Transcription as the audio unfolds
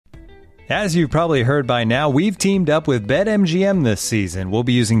As you've probably heard by now, we've teamed up with BetMGM this season. We'll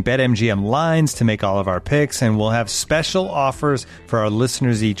be using BetMGM lines to make all of our picks, and we'll have special offers for our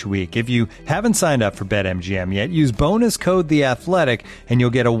listeners each week. If you haven't signed up for BetMGM yet, use bonus code The Athletic, and you'll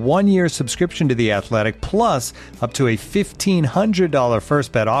get a 1-year subscription to The Athletic, plus up to a $1,500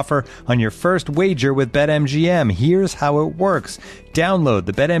 first bet offer on your first wager with BetMGM. Here's how it works. Download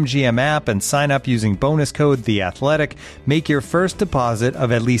the BetMGM app and sign up using bonus code The Athletic. Make your first deposit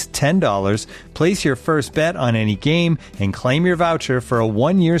of at least $10. Place your first bet on any game and claim your voucher for a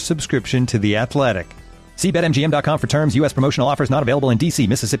 1-year subscription to The Athletic. See BetMGM.com for terms. U.S. promotional offers not available in D.C.,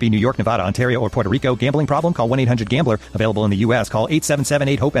 Mississippi, New York, Nevada, Ontario, or Puerto Rico. Gambling problem? Call 1-800-GAMBLER. Available in the U.S. Call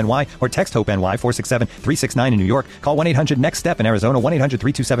 877-8-HOPE-NY or text HOPE-NY 467-369 in New York. Call 1-800-NEXT-STEP in Arizona.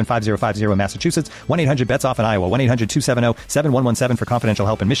 1-800-327-5050 in Massachusetts. 1-800-BETS-OFF in Iowa. 1-800-270-7117 for confidential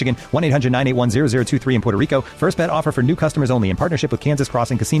help in Michigan. 1-800-981-0023 in Puerto Rico. First bet offer for new customers only in partnership with Kansas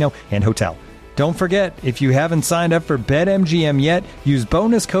Crossing Casino and Hotel. Don't forget, if you haven't signed up for BetMGM yet, use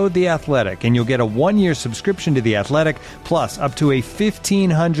bonus code The Athletic, and you'll get a 1-year subscription to The Athletic, plus up to a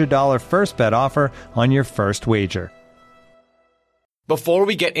 $1,500 first bet offer on your first wager. Before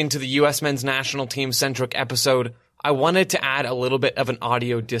we get into the U.S. men's national team-centric episode, I wanted to add a little bit of an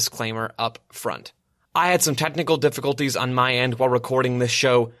audio disclaimer up front. I had some technical difficulties on my end while recording this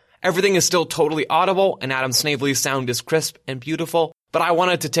show. Everything is still totally audible, and Adam Snavely's sound is crisp and beautiful. But I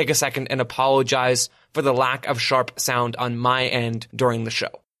wanted to take a second and apologize for the lack of sharp sound on my end during the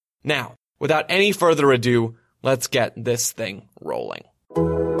show. Now, without any further ado, let's get this thing rolling.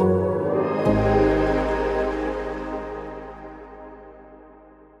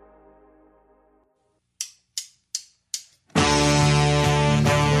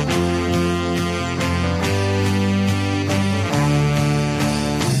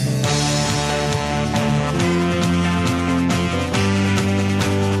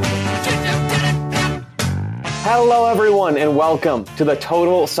 Hello, everyone, and welcome to the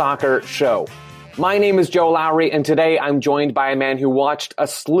Total Soccer Show. My name is Joe Lowry, and today I'm joined by a man who watched a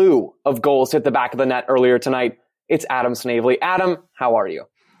slew of goals hit the back of the net earlier tonight. It's Adam Snavely. Adam, how are you?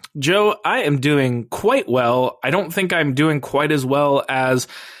 Joe, I am doing quite well. I don't think I'm doing quite as well as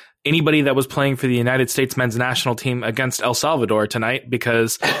anybody that was playing for the United States men's national team against El Salvador tonight,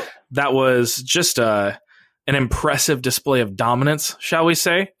 because that was just an impressive display of dominance, shall we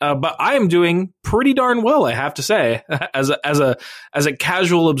say? But I am doing pretty darn well, I have to say, as a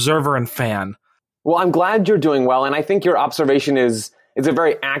casual observer and fan. Well, I'm glad you're doing well, and I think your observation is a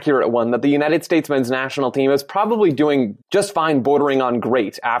very accurate one, that the United States men's national team is probably doing just fine, bordering on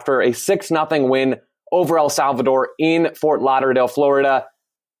great, after a 6-0 win over El Salvador in Fort Lauderdale, Florida.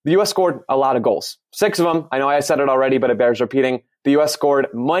 The U.S. scored a lot of goals. 6 of them. I know I said it already, but it bears repeating. The U.S. scored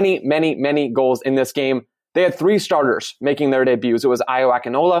many goals in this game. They had 3 starters making their debuts. It was Ayo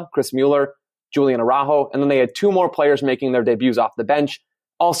Akinola, Chris Mueller, Julian Araujo, and then they had 2 more players making their debuts off the bench.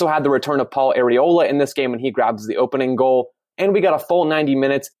 Also had the return of Paul Arriola in this game, and he grabs the opening goal. And we got a full 90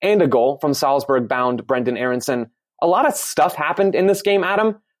 minutes and a goal from Salzburg-bound Brendan Aronson. A lot of stuff happened in this game,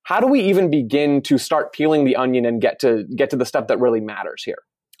 Adam. How do we even begin to start peeling the onion and get to the stuff that really matters here?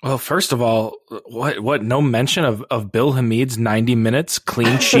 Well, first of all, what? No mention of Bill Hamid's 90 minutes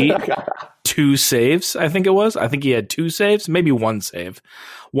clean sheet, 2 saves. I think it was. I think he had 2 saves, maybe 1 save,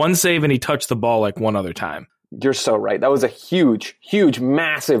 and he touched the ball like 1 other time. You're so right. That was a huge,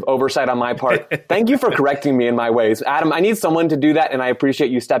 massive oversight on my part. Thank you for correcting me in my ways, Adam. I need someone to do that, and I appreciate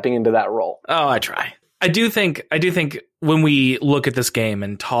you stepping into that role. Oh, I try. I do think when we look at this game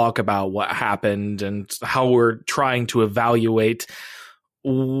and talk about what happened and how we're trying to evaluate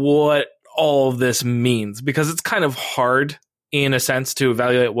what all of this means, because it's kind of hard in a sense to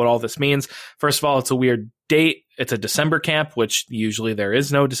evaluate what all this means. First of all, it's a weird date. It's a December camp, which usually there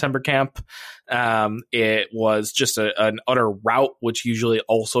is no December camp. It was just an utter rout, which usually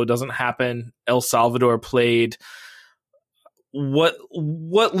also doesn't happen. El Salvador played what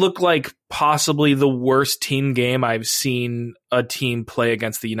looked like possibly the worst team game I've seen a team play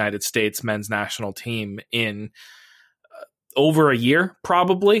against the United States men's national team in over a year,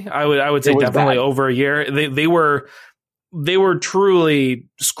 probably. I would say definitely bad. Over a year. They were truly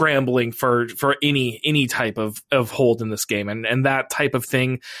scrambling for any type of hold in this game, and that type of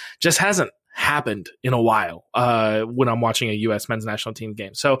thing just hasn't happened in a while when I'm watching a U.S. men's national team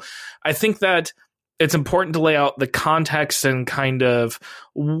game. So I think that it's important to lay out the context and kind of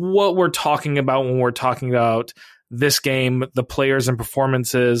what we're talking about when we're talking about this game, the players and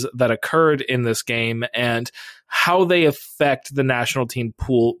performances that occurred in this game, and how they affect the national team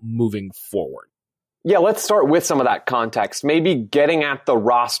pool moving forward. Yeah, let's start with some of that context, maybe getting at the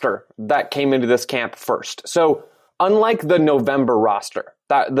roster that came into this camp first. So unlike the November roster,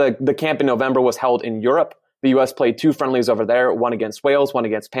 that the camp in November was held in Europe. The U.S. played 2 friendlies over there, one against Wales, one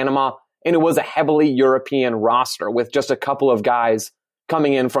against Panama, and it was a heavily European roster with just a couple of guys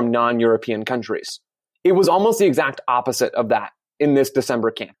coming in from non-European countries. It was almost the exact opposite of that in this December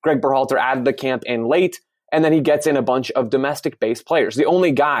camp. Greg Berhalter added the camp in late, and then he gets in a bunch of domestic-based players. The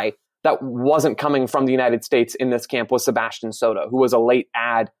only guy that wasn't coming from the United States in this camp was Sebastian Soto, who was a late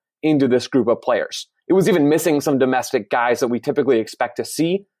add into this group of players. It was even missing some domestic guys that we typically expect to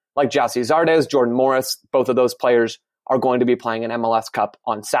see, like Gyasi Zardes, Jordan Morris. Both of those players are going to be playing an MLS Cup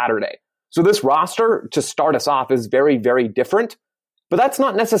on Saturday. So this roster, to start us off, is very, very different. But that's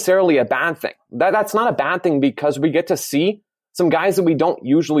not necessarily a bad thing. That's not a bad thing because we get to see some guys that we don't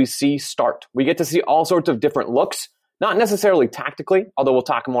usually see start. We get to see all sorts of different looks, not necessarily tactically, although we'll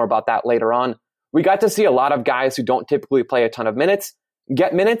talk more about that later on. We got to see a lot of guys who don't typically play a ton of minutes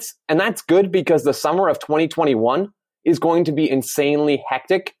get minutes, and that's good because the summer of 2021 is going to be insanely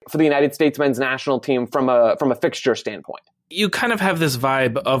hectic for the United States men's national team from a fixture standpoint. You kind of have this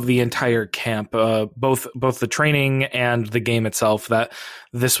vibe of the entire camp, both the training and the game itself, that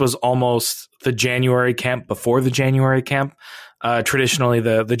this was almost the January camp before the January camp. Traditionally,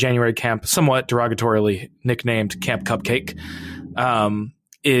 the January camp, somewhat derogatorily nicknamed Camp Cupcake,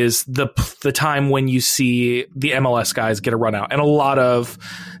 is the time when you see the MLS guys get a run out. And a lot of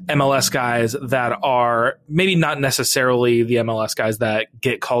MLS guys that are maybe not necessarily the MLS guys that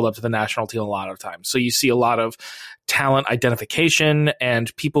get called up to the national team a lot of times. So you see a lot of talent identification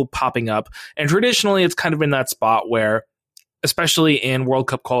and people popping up. And traditionally, it's kind of in that spot where, especially in World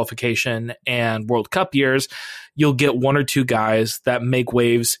Cup qualification and World Cup years, you'll get 1 or 2 guys that make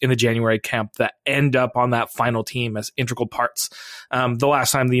waves in the January camp that end up on that final team as integral parts. The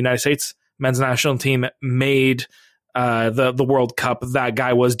last time the United States men's national team made the World Cup, that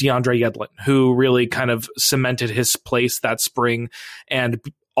guy was DeAndre Yedlin, who really kind of cemented his place that spring, and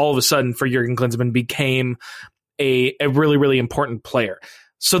all of a sudden for Jurgen Klinsmann became a really, really important player.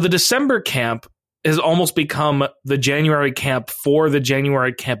 So the December camp has almost become the January camp for the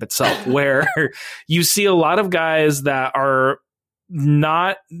January camp itself, where you see a lot of guys that are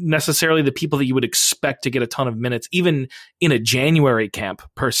not necessarily the people that you would expect to get a ton of minutes, even in a January camp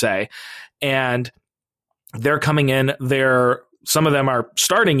per se. And they're coming in, some of them are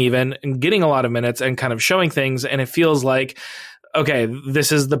starting even and getting a lot of minutes and kind of showing things. And it feels like, okay,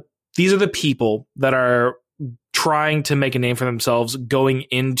 these are the people that are trying to make a name for themselves going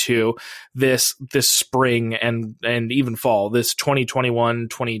into this spring and even fall, this 2021,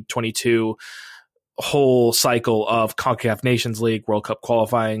 2022 whole cycle of CONCACAF Nations League, World Cup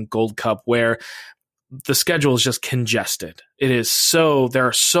qualifying, Gold Cup, where the schedule is just congested. There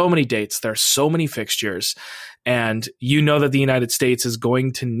are so many dates, there are so many fixtures, and you know that the United States is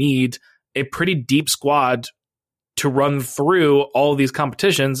going to need a pretty deep squad to run through all of these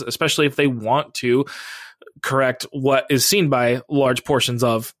competitions, especially if they want to correct what is seen by large portions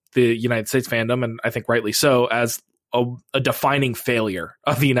of the United States fandom, and I think rightly so, as a defining failure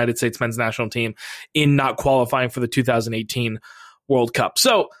of the United States men's national team in not qualifying for the 2018 World Cup.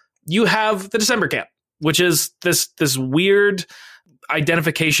 So you have the December camp, which is this weird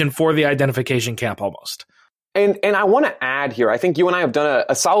identification for the identification camp almost. And I want to add here, I think you and I have done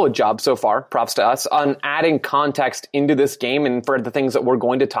a solid job so far, props to us, on adding context into this game and for the things that we're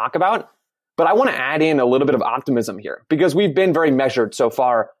going to talk about. But I want to add in a little bit of optimism here because we've been very measured so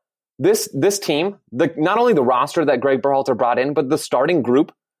far. This team, not only the roster that Greg Berhalter brought in, but the starting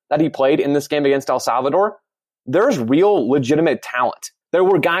group that he played in this game against El Salvador, there's real legitimate talent. There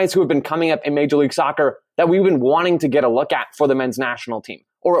were guys who have been coming up in Major League Soccer that we've been wanting to get a look at for the men's national team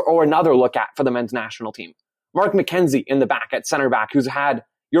or another look at for the men's national team. Mark McKenzie in the back at center back, who's had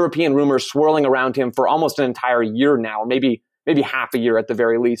European rumors swirling around him for almost an entire year now, maybe half a year at the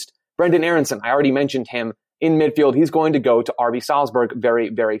very least. Brendan Aronson, I already mentioned him in midfield. He's going to go to RB Salzburg very,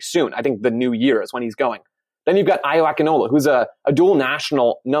 very soon. I think the new year is when he's going. Then you've got Ayo Akinola, who's a dual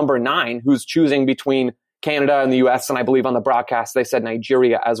national number 9, who's choosing between Canada and the US, and I believe on the broadcast they said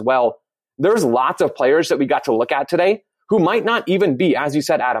Nigeria as well. There's lots of players that we got to look at today who might not even be, as you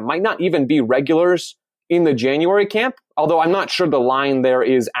said, Adam, might not even be regulars in the January camp, although I'm not sure the line there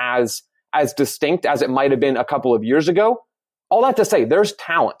is as distinct as it might have been a couple of years ago. All that to say, there's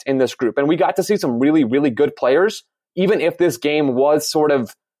talent in this group, and we got to see some really, really good players, even if this game was sort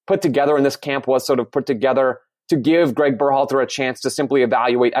of put together and this camp was sort of put together to give Greg Berhalter a chance to simply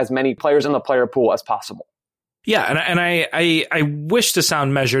evaluate as many players in the player pool as possible. Yeah, and I wish to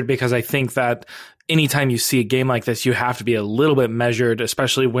sound measured because I think that anytime you see a game like this, you have to be a little bit measured,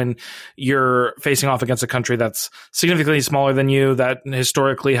 especially when you're facing off against a country that's significantly smaller than you, that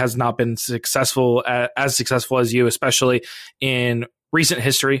historically has not been successful as you, especially in recent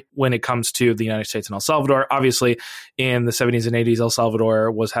history when it comes to the United States and El Salvador. Obviously, in the 70s and 80s, El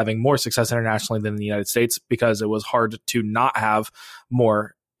Salvador was having more success internationally than the United States because it was hard to not have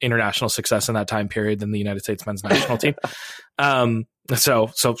more international success in that time period than the United States men's national team.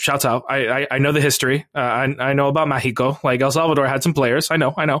 So shouts out. I know the history. I know about Mexico. Like, El Salvador had some players. I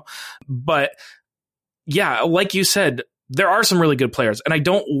know. But yeah, like you said, there are some really good players, and I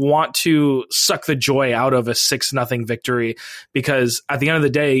don't want to suck the joy out of a 6-0 victory, because at the end of the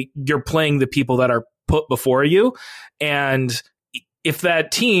day, you're playing the people that are put before you. And if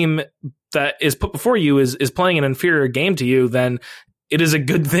that team that is put before you is playing an inferior game to you, then it is a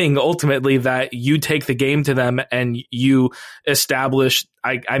good thing ultimately that you take the game to them and you establish,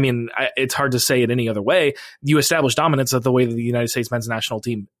 I mean, it's hard to say it any other way. You establish dominance of the way that the United States men's national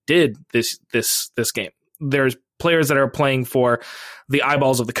team did this game. There's players that are playing for the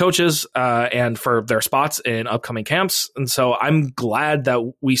eyeballs of the coaches and for their spots in upcoming camps. And so I'm glad that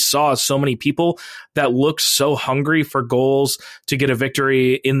we saw so many people that looked so hungry for goals to get a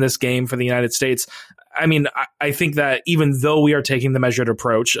victory in this game for the United States. I mean, I think that even though we are taking the measured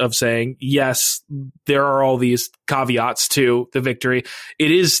approach of saying, yes, there are all these caveats to the victory,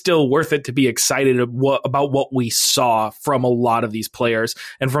 it is still worth it to be excited about what we saw from a lot of these players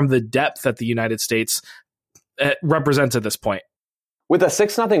and from the depth that the United States represents at this point. With a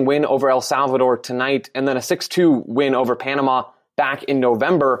 6-0 win over El Salvador tonight and then a 6-2 win over Panama back in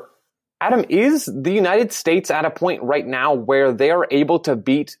November, Adam, is the United States at a point right now where they are able to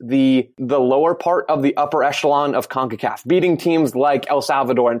beat the lower part of the upper echelon of CONCACAF, beating teams like El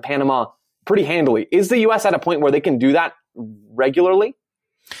Salvador and Panama pretty handily? Is the U.S. at a point where they can do that regularly?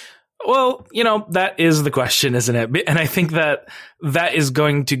 Well, that is the question, isn't it? And I think that is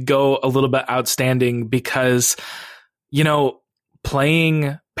going to go a little bit outstanding because,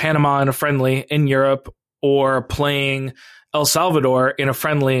 playing Panama in a friendly in Europe or playing El Salvador in a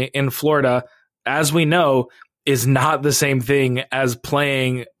friendly in Florida, as we know, is not the same thing as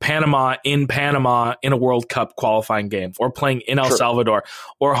playing Panama in a World Cup qualifying game, or playing in El Salvador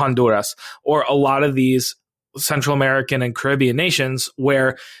or Honduras or a lot of these Central American and Caribbean nations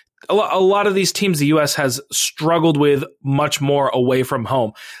where a lot of these teams the U.S. has struggled with much more away from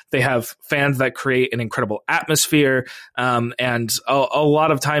home. They have fans that create an incredible atmosphere, and a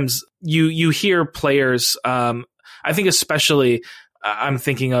lot of times you hear players. I think especially I'm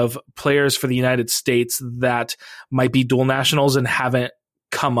thinking of players for the United States that might be dual nationals and haven't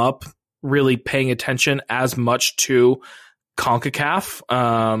come up really paying attention as much to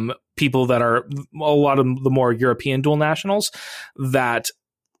CONCACAF. People that are a lot of the more European dual nationals, that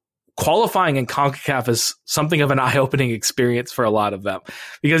qualifying in CONCACAF is something of an eye-opening experience for a lot of them,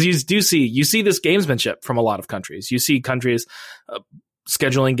 because you see this gamesmanship from a lot of countries. You see countries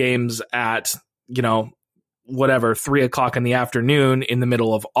scheduling games at, 3:00 in the afternoon in the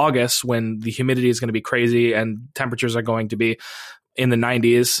middle of August when the humidity is going to be crazy and temperatures are going to be in the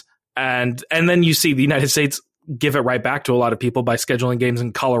 90s. And then you see the United States give it right back to a lot of people by scheduling games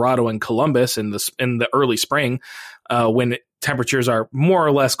in Colorado and Columbus in the early spring, when temperatures are more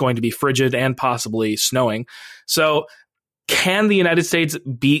or less going to be frigid and possibly snowing. So can the United States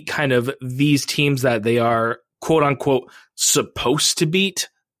beat kind of these teams that they are quote unquote supposed to beat?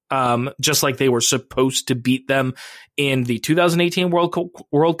 Just like they were supposed to beat them in the 2018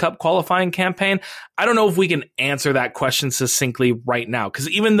 World Cup qualifying campaign? I don't know if we can answer that question succinctly right now, because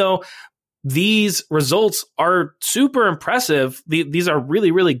even though these results are super impressive, these are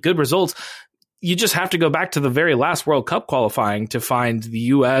really, really good results, you just have to go back to the very last World Cup qualifying to find the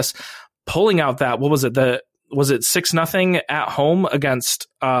U.S. pulling out that, was it 6-0 at home against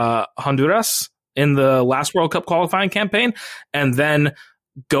Honduras in the last World Cup qualifying campaign, and then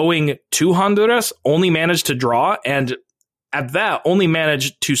going to Honduras, only managed to draw, and at that, only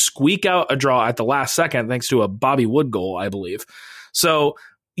managed to squeak out a draw at the last second thanks to a Bobby Wood goal, I believe. So,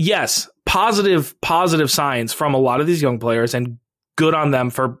 yes, positive signs from a lot of these young players, and good on them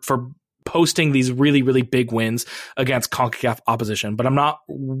for posting these really, really big wins against CONCACAF opposition. But I'm not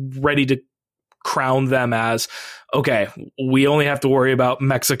ready to crown them as, okay, we only have to worry about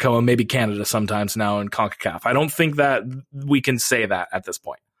Mexico and maybe Canada sometimes now in CONCACAF. I don't think that we can say that at this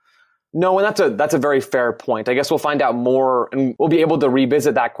point. No, and that's a very fair point. I guess we'll find out more, and we'll be able to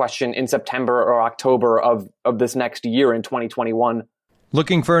revisit that question in September or October of this next year in 2021.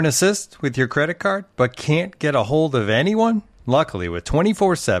 Looking for an assist with your credit card, but can't get a hold of anyone? Luckily, with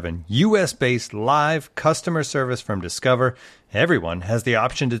 24/7 US-based live customer service from Discover, everyone has the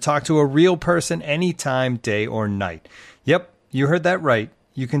option to talk to a real person anytime, day or night. Yep, you heard that right.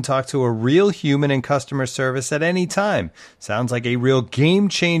 You can talk to a real human in customer service at any time. Sounds like a real game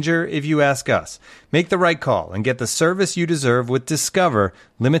changer if you ask us. Make the right call and get the service you deserve with Discover.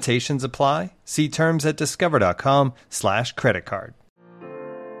 Limitations apply. See terms at discover.com/creditcard.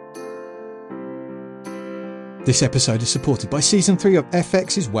 This episode is supported by Season 3 of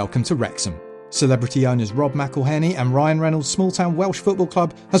FX's Welcome to Wrexham. Celebrity owners Rob McElhenney and Ryan Reynolds' small-town Welsh football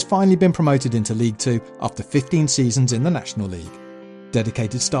club has finally been promoted into League 2 after 15 seasons in the National League.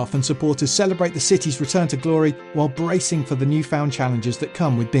 Dedicated staff and supporters celebrate the city's return to glory while bracing for the newfound challenges that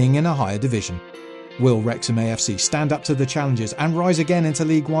come with being in a higher division. Will Wrexham AFC stand up to the challenges and rise again into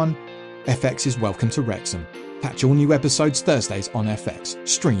League 1? FX's Welcome to Wrexham. Catch all new episodes Thursdays on FX.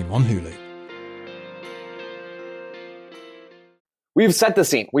 Stream on Hulu. We've set the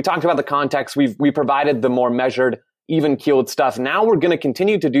scene. We talked about the context. We provided the more measured, even-keeled stuff. Now we're going to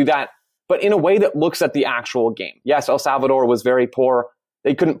continue to do that, but in a way that looks at the actual game. Yes, El Salvador was very poor.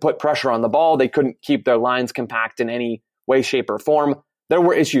 They couldn't put pressure on the ball. They couldn't keep their lines compact in any way, shape, or form. There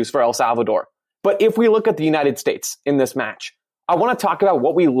were issues for El Salvador. But if we look at the United States in this match, I want to talk about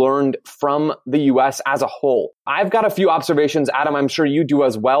what we learned from the U.S. as a whole. I've got a few observations. Adam, I'm sure you do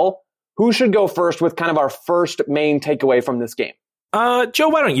as well. Who should go first with kind of our first main takeaway from this game? Joe,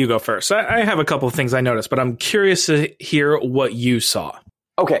 why don't you go first? I have a couple of things I noticed, but I'm curious to hear what you saw.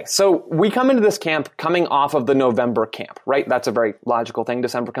 Okay, so we come into this camp coming off of the November camp, right? That's a very logical thing.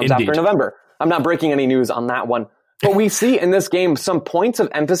 December comes Indeed. after November. I'm not breaking any news on that one. But we see in this game some points of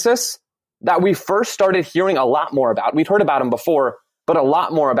emphasis that we first started hearing a lot more about. We'd heard about them before, but a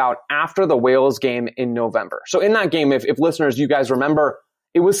lot more about after the Wales game in November. So in that game, if listeners, you guys remember,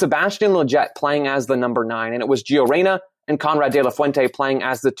 it was Sebastian Lletget playing as the number 9, and it was Gio Reyna and Conrad de la Fuente playing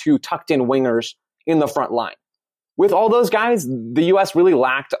as the two tucked-in wingers in the front line. With all those guys, the U.S. really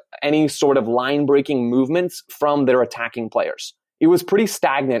lacked any sort of line-breaking movements from their attacking players. It was pretty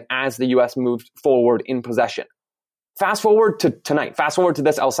stagnant as the U.S. moved forward in possession. Fast forward to tonight, fast forward to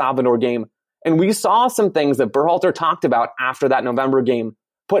this El Salvador game, and we saw some things that Berhalter talked about after that November game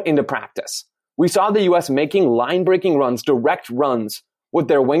put into practice. We saw the U.S. making line-breaking runs, direct runs, with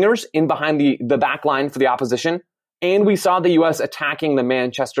their wingers in behind the back line for the opposition, and we saw the U.S. attacking the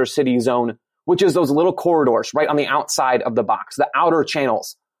Manchester City zone, which is those little corridors right on the outside of the box, the outer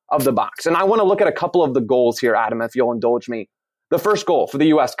channels of the box. And I want to look at a couple of the goals here, Adam, if you'll indulge me. The first goal for the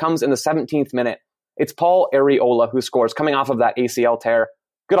U.S. comes in the 17th minute. It's Paul Arriola who scores, coming off of that ACL tear.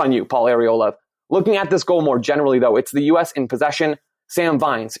 Good on you, Paul Arriola. Looking at this goal more generally, though, it's the U.S. in possession. Sam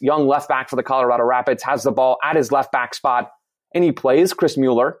Vines, young left back for the Colorado Rapids, has the ball at his left back spot, and he plays Chris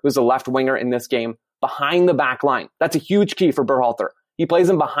Mueller, who's a left winger in this game, behind the back line. That's a huge key for Berhalter. He plays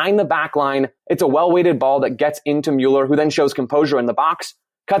him behind the back line. It's a well-weighted ball that gets into Mueller, who then shows composure in the box,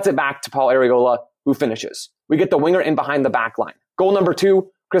 cuts it back to Paul Arriola, who finishes. We get the winger in behind the back line. Goal number 2,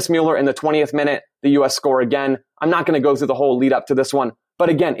 Chris Mueller in the 20th minute. The U.S. score again. I'm not going to go through the whole lead up to this one, but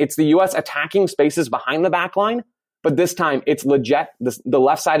again, it's the U.S. attacking spaces behind the back line, but this time it's Lletget, the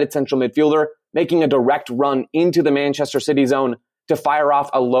left-sided central midfielder, making a direct run into the Manchester City zone to fire off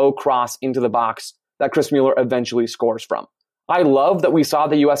a low cross into the box that Chris Mueller eventually scores from. I love that we saw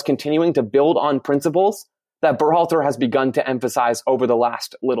the U.S. continuing to build on principles that Berhalter has begun to emphasize over the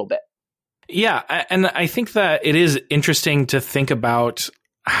last little bit. Yeah, and I think that it is interesting to think about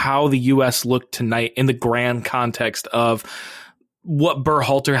how the U.S. looked tonight in the grand context of what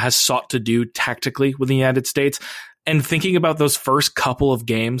Berhalter has sought to do tactically with the United States, and thinking about those first couple of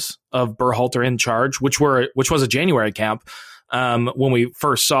games of Berhalter in charge, which was a January camp, when we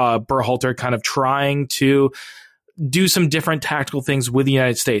first saw Berhalter kind of trying to do some different tactical things with the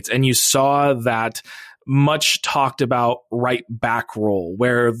United States. And you saw that much talked about right back role,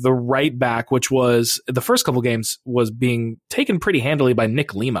 where the right back, which was the first couple games, was being taken pretty handily by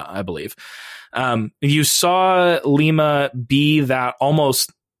Nick Lima, I believe. You saw Lima be that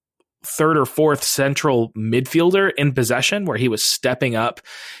almost third or fourth central midfielder in possession, where he was stepping up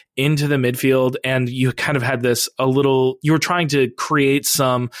into the midfield, and you kind of had you were trying to create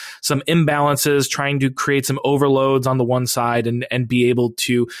some imbalances, trying to create some overloads on the one side and be able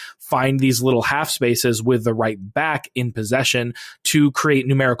to find these little half spaces with the right back in possession to create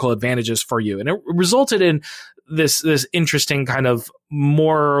numerical advantages for you. And it resulted in this interesting kind of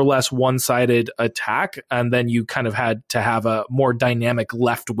more or less one-sided attack. And then you kind of had to have a more dynamic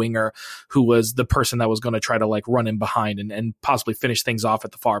left winger who was the person that was going to try to like run in behind and possibly finish things off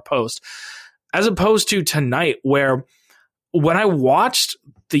at the far post. As opposed to tonight, where when I watched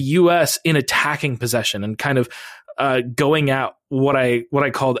the U.S. in attacking possession and kind of going at what I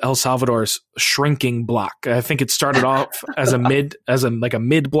called El Salvador's shrinking block. I think it started off as a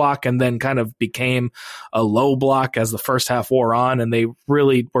mid block, and then kind of became a low block as the first half wore on, and they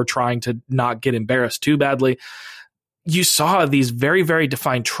really were trying to not get embarrassed too badly. You saw these very, very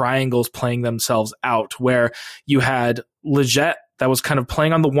defined triangles playing themselves out, where you had Lletget that was kind of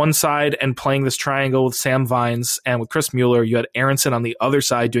playing on the one side and playing this triangle with Sam Vines and with Chris Mueller. You had Aronson on the other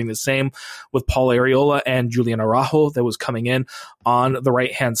side doing the same with Paul Arriola and Julian Araujo that was coming in on the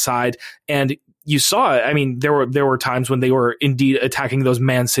right-hand side. And you saw, I mean, there were times when they were indeed attacking those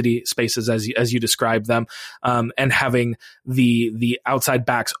Man City spaces as you described them, and having the outside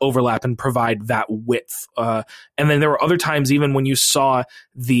backs overlap and provide that width. And then there were other times even when you saw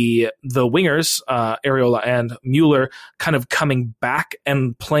the wingers, Arriola and Mueller, kind of coming back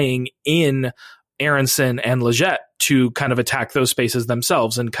and playing in Aronson and Lletget to kind of attack those spaces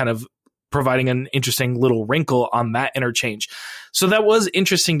themselves, and kind of providing an interesting little wrinkle on that interchange. So that was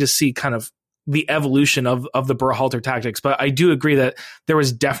interesting to see kind of the evolution of the Berhalter tactics. But I do agree that there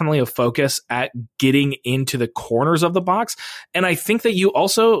was definitely a focus at getting into the corners of the box. And I think that you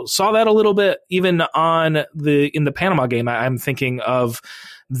also saw that a little bit even in the Panama game. I'm thinking of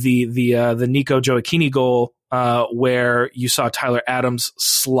the Nico Gioacchini goal, where you saw Tyler Adams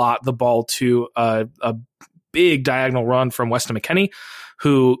slot the ball to a big diagonal run from Weston McKennie,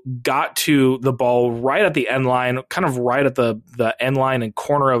 who got to the ball right at the end line, kind of right at the end line and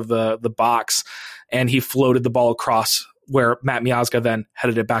corner of the box, and he floated the ball across, where Matt Miazga then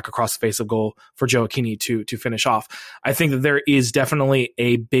headed it back across the face of goal for Gioacchini to finish off. I think that there is definitely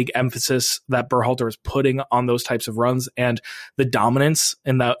a big emphasis that Berhalter is putting on those types of runs and the dominance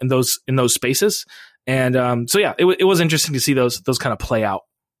in those spaces. And so yeah, it was interesting to see those kind of play out.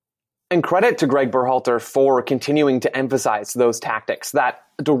 And credit to Greg Berhalter for continuing to emphasize those tactics, that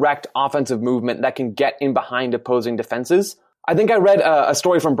direct offensive movement that can get in behind opposing defenses. I think I read a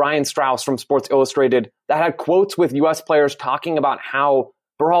story from Brian Strauss from Sports Illustrated that had quotes with U.S. players talking about how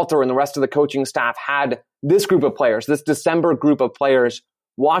Berhalter and the rest of the coaching staff had this group of players, this December group of players,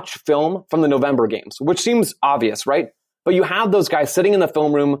 watch film from the November games, which seems obvious, right? But you have those guys sitting in the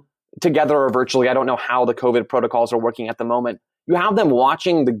film room together or virtually. I don't know how the COVID protocols are working at the moment. You have them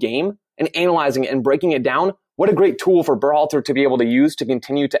watching the game and analyzing it and breaking it down. What a great tool for Berhalter to be able to use to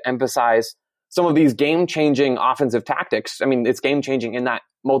continue to emphasize some of these game-changing offensive tactics. I mean, it's game-changing in that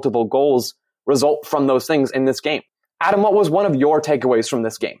multiple goals result from those things in this game. Adam, what was one of your takeaways from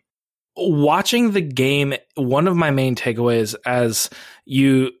this game? Watching the game, one of my main takeaways, as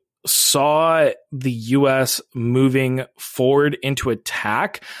you saw the U.S. moving forward into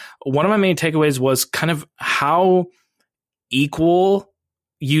attack, one of my main takeaways was kind of how equal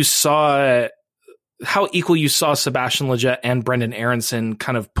you saw Sebastian Lletget and Brendan Aronson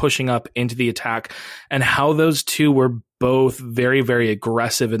kind of pushing up into the attack, and how those two were both very, very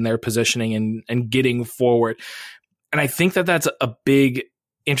aggressive in their positioning and getting forward. And I think that that's a big,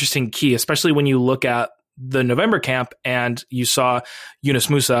 interesting key, especially when you look at the November camp and you saw Yunus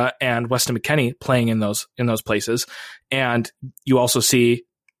Musah and Weston McKennie playing in those places. And you also see,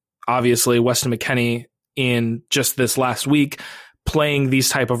 obviously, Weston McKennie in just this last week playing these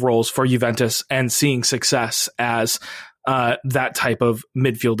type of roles for Juventus and seeing success as that type of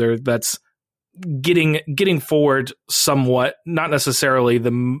midfielder that's getting forward somewhat, not necessarily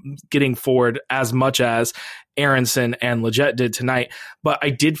getting forward as much as Aronson and Lletget did tonight. But I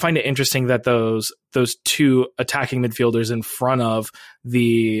did find it interesting that those two attacking midfielders in front of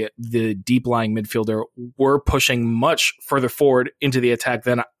the deep lying midfielder were pushing much further forward into the attack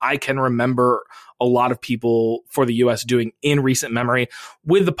than I can remember a lot of people for the U.S. doing in recent memory,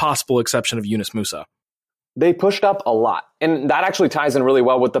 with the possible exception of Yunus Musah. They pushed up a lot. And that actually ties in really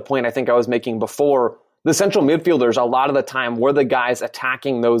well with the point I think I was making before. The central midfielders, a lot of the time, were the guys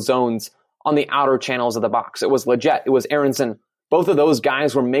attacking those zones on the outer channels of the box. It was Lletget, it was Aronson. Both of those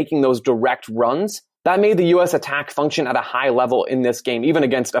guys were making those direct runs. That made the U.S. attack function at a high level in this game, even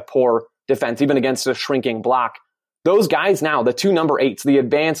against a poor defense, even against a shrinking block. Those guys now, the two number 8s, the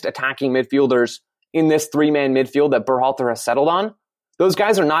advanced attacking midfielders in this three-man midfield that Berhalter has settled on, those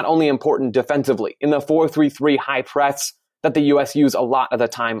guys are not only important defensively in the 4-3-3 high press that the U.S. use a lot of the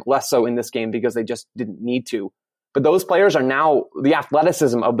time, less so in this game because they just didn't need to. But those players are now, the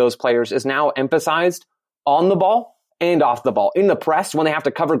athleticism of those players is now emphasized on the ball and off the ball. In the press, when they have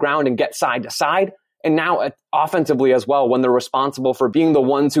to cover ground and get side to side, and now offensively as well, when they're responsible for being the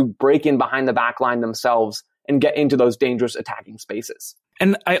ones who break in behind the back line themselves and get into those dangerous attacking spaces.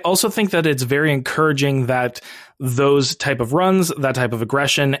 And I also think that it's very encouraging that those type of runs, that type of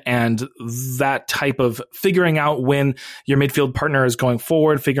aggression, and that type of figuring out when your midfield partner is going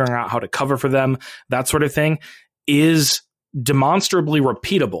forward, figuring out how to cover for them, that sort of thing, is demonstrably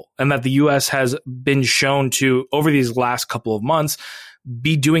repeatable, and that the U.S. has been shown to, over these last couple of months,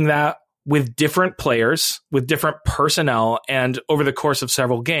 be doing that with different players, with different personnel, and over the course of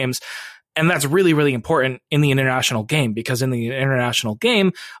several games. And that's really, really important in the international game, because in the international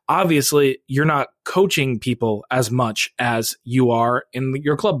game, obviously, you're not coaching people as much as you are in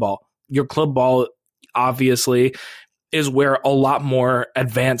your club ball. Your club ball, obviously, is where a lot more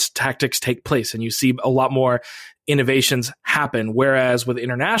advanced tactics take place, and you see a lot more innovations happen. Whereas with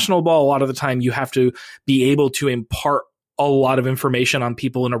international ball, a lot of the time you have to be able to impart a lot of information on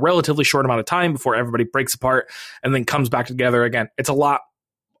people in a relatively short amount of time before everybody breaks apart and then comes back together again. It's a lot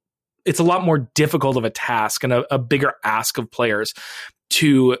more difficult of a task and a bigger ask of players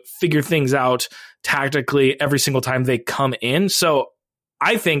to figure things out tactically every single time they come in. So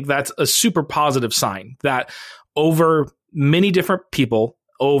I think that's a super positive sign that over many different people,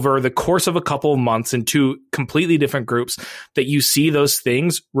 over the course of a couple of months in two completely different groups, that you see those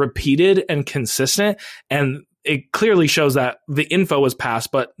things repeated and consistent. And it clearly shows that the info was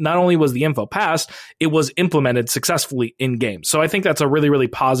passed, but not only was the info passed, it was implemented successfully in game. So I think that's a really, really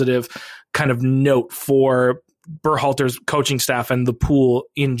positive kind of note for Berhalter's coaching staff and the pool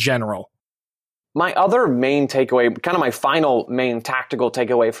in general. My other main takeaway, kind of my final main tactical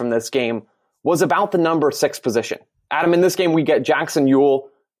takeaway from this game, was about the number 6 position. Adam, in this game, we get Jackson Yueill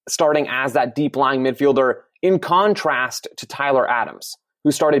starting as that deep lying midfielder, in contrast to Tyler Adams,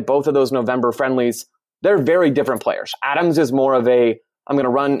 who started both of those November friendlies. They're very different players. Adams is more of a, I'm going to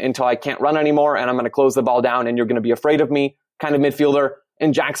run until I can't run anymore, and I'm going to close the ball down, and you're going to be afraid of me kind of midfielder.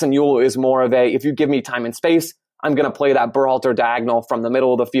 And Jackson Yueill is more of a, if you give me time and space, I'm going to play that Berhalter diagonal from the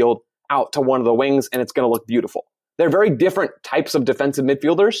middle of the field out to one of the wings, and it's going to look beautiful. They're very different types of defensive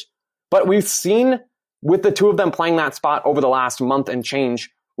midfielders, but we've seen with the two of them playing that spot over the last month and change,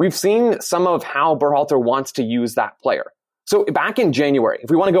 we've seen some of how Berhalter wants to use that player. So back in January, if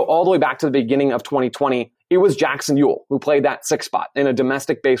we want to go all the way back to the beginning of 2020, it was Jackson Yueill who played that 6 spot. In a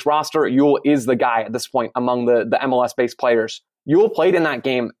domestic-based roster, Yueill is the guy at this point among the MLS-based players. Yueill played in that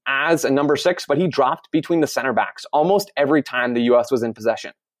game as a number 6, but he dropped between the center backs almost every time the U.S. was in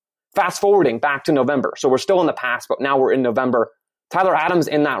possession. Fast forwarding back to November, so we're still in the past, but now we're in November. Tyler Adams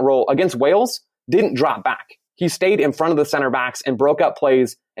in that role against Wales didn't drop back. He stayed in front of the center backs and broke up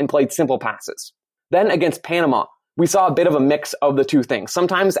plays and played simple passes. Then against Panama, we saw a bit of a mix of the two things.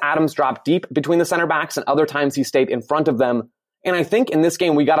 Sometimes Adams dropped deep between the center backs, and other times he stayed in front of them. And I think in this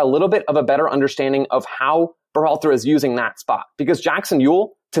game, we got a little bit of a better understanding of how Berhalter is using that spot, because Jackson Yueill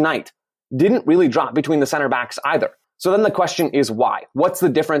tonight didn't really drop between the center backs either. So then the question is why? What's the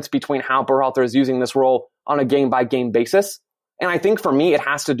difference between how Berhalter is using this role on a game-by-game basis? And I think for me, it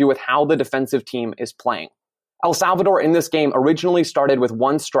has to do with how the defensive team is playing. El Salvador in this game originally started with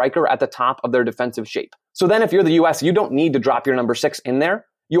one striker at the top of their defensive shape. So then if you're the US, you don't need to drop your number 6 in there.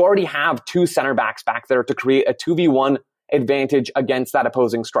 You already have 2 center backs back there to create a 2v1 advantage against that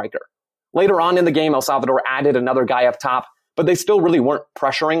opposing striker. Later on in the game, El Salvador added another guy up top, but they still really weren't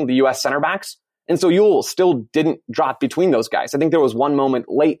pressuring the US center backs. And so Yueill still didn't drop between those guys. I think there was one moment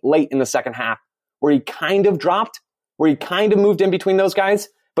late in the second half where he kind of dropped, where he kind of moved in between those guys,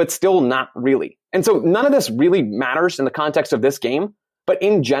 but still not really. And so none of this really matters in the context of this game. But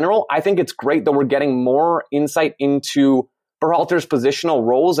in general, I think it's great that we're getting more insight into Berhalter's positional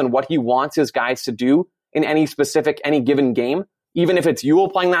roles and what he wants his guys to do in any given game, even if it's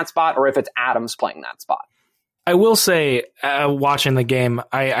Yueill playing that spot or if it's Adams playing that spot. I will say, watching the game,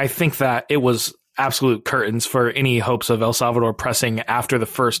 I think that it was absolute curtains for any hopes of El Salvador pressing after the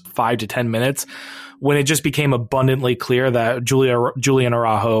first 5 to 10 minutes, when it just became abundantly clear that Julian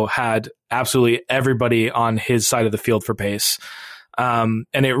Araujo had absolutely everybody on his side of the field for pace. And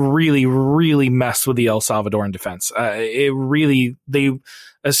it really, really messed with the El Salvadoran defense.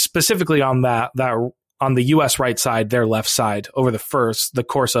 Specifically on that on the U.S. right side, their left side, over the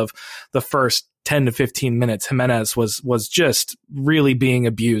course of the first 10 to 15 minutes, Jimenez was just really being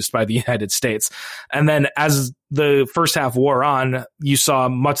abused by the United States. And then as the first half wore on, you saw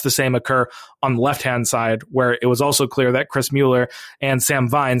much the same occur on the left-hand side, where it was also clear that Chris Mueller and Sam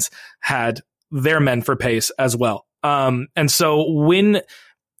Vines had their men for pace as well. And so when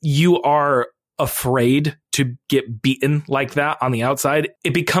you are afraid to get beaten like that on the outside,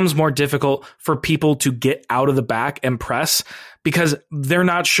 it becomes more difficult for people to get out of the back and press, because they're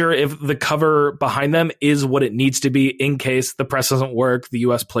not sure if the cover behind them is what it needs to be in case the press doesn't work, the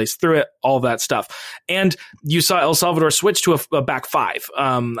U.S. plays through it, all that stuff. And you saw El Salvador switch to a back 5.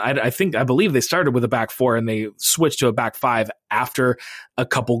 I believe they started with a back 4 and they switched to a back 5 after a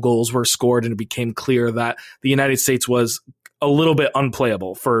couple goals were scored and it became clear that the United States was a little bit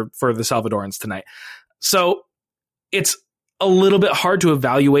unplayable for the Salvadorans tonight. So it's a little bit hard to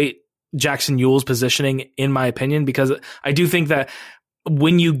evaluate Jackson Yule's positioning, in my opinion, because I do think that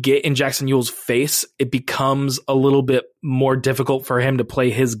when you get in Jackson Yule's face, it becomes a little bit more difficult for him to play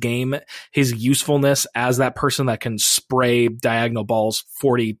his game, his usefulness as that person that can spray diagonal balls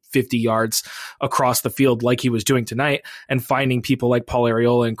 40, 50 yards across the field like he was doing tonight, and finding people like Paul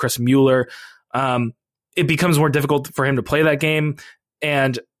Arriola and Chris Mueller. It becomes more difficult for him to play that game,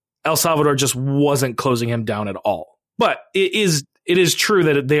 and El Salvador just wasn't closing him down at all. But it is true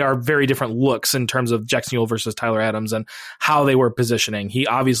that they are very different looks in terms of Jackson Yueill versus Tyler Adams and how they were positioning. He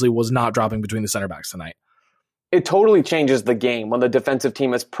obviously was not dropping between the center backs tonight. It totally changes the game when the defensive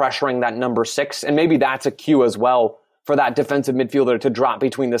team is pressuring that number 6, and maybe that's a cue as well for that defensive midfielder to drop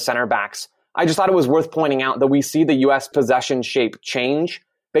between the center backs. I just thought it was worth pointing out that we see the U.S. possession shape change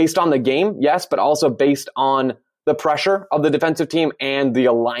based on the game, yes, but also based on the pressure of the defensive team and the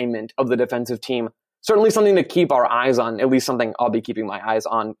alignment of the defensive team. Certainly something to keep our eyes on, at least something I'll be keeping my eyes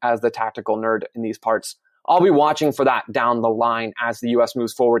on as the tactical nerd in these parts. I'll be watching for that down the line as the U.S.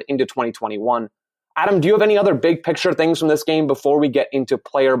 moves forward into 2021. Adam, do you have any other big picture things from this game before we get into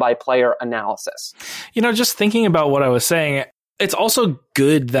player-by-player analysis? Just thinking about what I was saying, it's also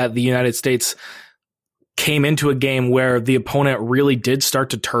good that the United States came into a game where the opponent really did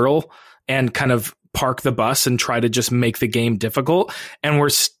start to turtle and kind of park the bus and try to just make the game difficult, and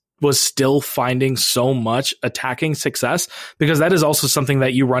was still finding so much attacking success, because that is also something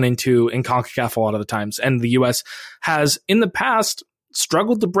that you run into in CONCACAF a lot of the times. And the U.S. has in the past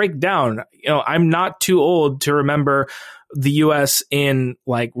struggled to break down. I'm not too old to remember the U.S. in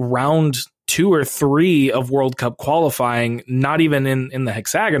like round 2 or 3 of World Cup qualifying, not even in the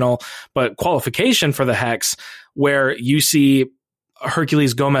hexagonal, but qualification for the hex, where you see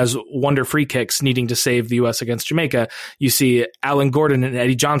Herculez Gomez wonder free kicks needing to save the U.S. against Jamaica. You see Alan Gordon and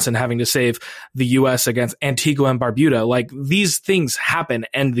Eddie Johnson having to save the U.S. against Antigua and Barbuda. Like, these things happen,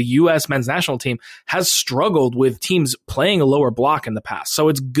 and the U.S. men's national team has struggled with teams playing a lower block in the past. So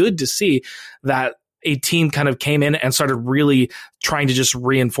it's good to see that a team kind of came in and started really trying to just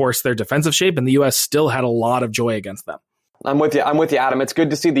reinforce their defensive shape, and the U.S. still had a lot of joy against them. I'm with you, Adam. It's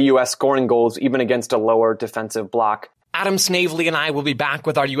good to see the U.S. scoring goals even against a lower defensive block. Adam Snavely and I will be back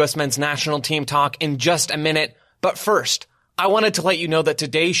with our U.S. men's national team talk in just a minute. But first, I wanted to let you know that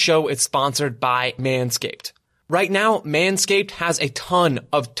today's show is sponsored by Manscaped. Right now, Manscaped has a ton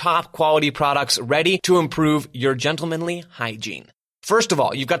of top quality products ready to improve your gentlemanly hygiene. First of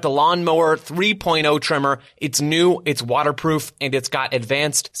all, you've got the Lawnmower 3.0 trimmer. It's new, it's waterproof, and it's got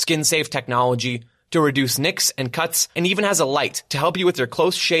advanced skin-safe technology to reduce nicks and cuts, and even has a light to help you with your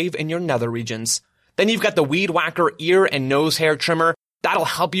close shave in your nether regions. Then you've got the Weed Whacker ear and nose hair trimmer. That'll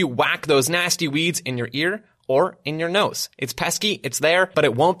help you whack those nasty weeds in your ear or in your nose. It's pesky, it's there, but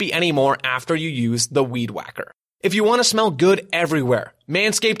it won't be anymore after you use the Weed Whacker. If you want to smell good everywhere,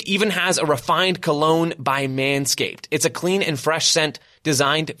 Manscaped even has a refined cologne by Manscaped. It's a clean and fresh scent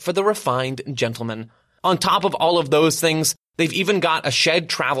designed for the refined gentleman. On top of all of those things, they've even got a Shed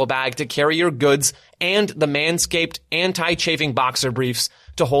travel bag to carry your goods and the Manscaped anti-chafing boxer briefs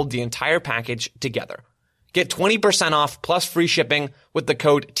to hold the entire package together. Get 20% off plus free shipping with the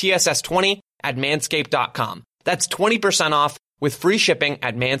code TSS20 at manscaped.com. That's 20% off with free shipping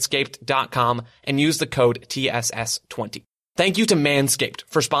at manscaped.com and use the code TSS20. Thank you to Manscaped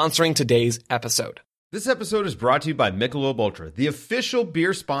for sponsoring today's episode. This episode is brought to you by Michelob Ultra, the official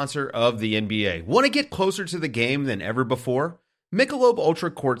beer sponsor of the NBA. Want to get closer to the game than ever before? Michelob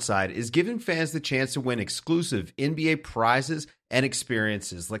Ultra Courtside is giving fans the chance to win exclusive NBA prizes and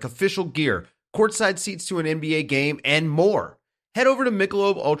experiences like official gear, courtside seats to an NBA game, and more. Head over to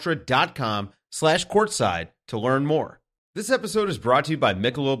MichelobUltra.com/courtside to learn more. This episode is brought to you by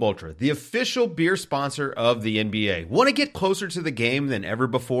Michelob Ultra, the official beer sponsor of the NBA. Want to get closer to the game than ever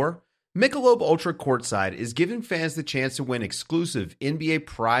before? Michelob Ultra Courtside is giving fans the chance to win exclusive NBA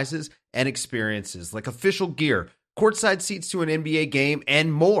prizes and experiences like official gear, courtside seats to an NBA game,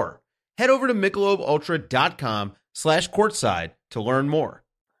 and more. Head over to MichelobUltra.com/courtside to learn more.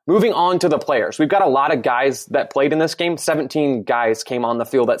 Moving on to the players. We've got a lot of guys that played in this game. 17 guys came on the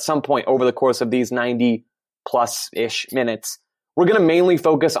field at some point over the course of these 90-plus-ish minutes. We're going to mainly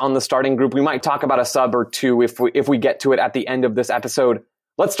focus on the starting group. We might talk about a sub or two if we get to it at the end of this episode.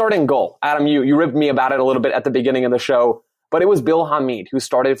 Let's start in goal. Adam, you ribbed me about it a little bit at the beginning of the show, but it was Bill Hamid who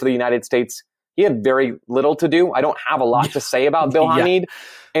started for the United States. He had very little to do. I don't have a lot to say about Bill Hamid.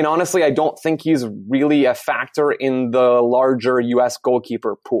 And honestly, I don't think he's really a factor in the larger U.S.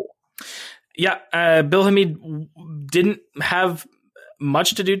 goalkeeper pool. Yeah, Bill Hamid didn't have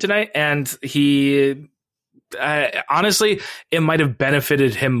much to do tonight, and he honestly, it might have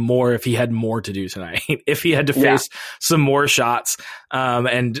benefited him more if he had more to do tonight, if he had to face some more shots,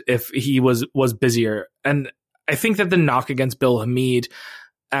 and if he was busier. And I think that the knock against Bill Hamid,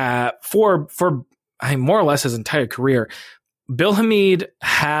 for more or less his entire career, Bill Hamid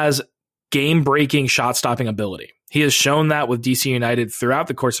has game-breaking shot-stopping ability. He has shown that with DC United throughout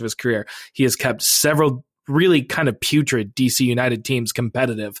the course of his career. He has kept several really kind of putrid DC United teams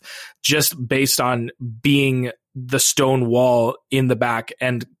competitive just based on being the stone wall in the back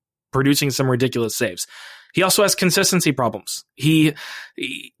and producing some ridiculous saves. He also has consistency problems. He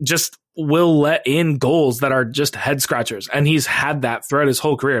just will let in goals that are just head scratchers. And he's had that throughout his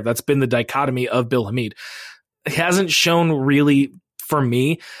whole career. That's been the dichotomy of Bill Hamid. He hasn't shown really, for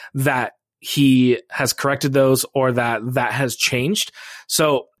me, that he has corrected those or that has changed.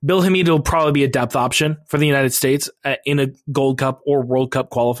 So Bill Hamid will probably be a depth option for the United States in a Gold Cup or World Cup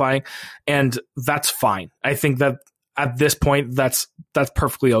qualifying. And that's fine. I think that at this point, that's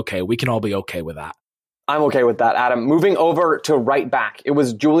perfectly okay. We can all be okay with that. I'm okay with that, Adam. Moving over to right back, it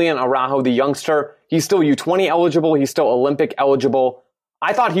was Julian Araujo, the youngster. He's still U20 eligible. He's still Olympic eligible.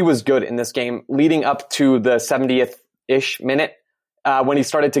 I thought he was good in this game leading up to the 70th-ish minute when he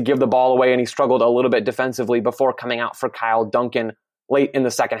started to give the ball away and he struggled a little bit defensively before coming out for Kyle Duncan late in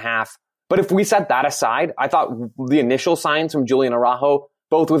the second half. But if we set that aside, I thought the initial signs from Julian Araujo,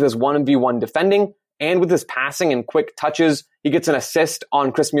 both with his 1v1 defending and with his passing and quick touches, he gets an assist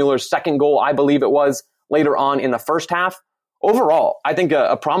on Chris Mueller's second goal, I believe it was, later on in the first half. Overall, I think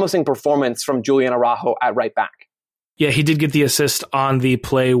a promising performance from Julian Araujo at right back. Yeah, he did get the assist on the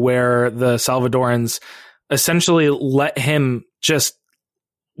play where the Salvadorans essentially let him just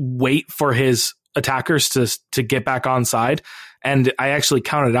wait for his attackers to get back onside. And I actually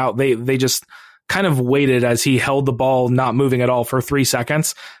counted out. They just kind of waited as he held the ball, not moving at all for 3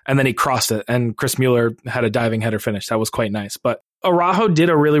 seconds. And then he crossed it and Chris Mueller had a diving header finish. That was quite nice. But Araujo did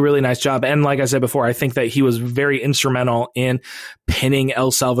a really, really nice job. And like I said before, I think that he was very instrumental in pinning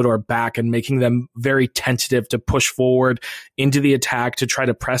El Salvador back and making them very tentative to push forward into the attack to try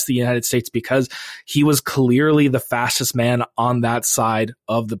to press the United States because he was clearly the fastest man on that side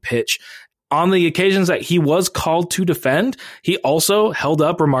of the pitch. On the occasions that he was called to defend, he also held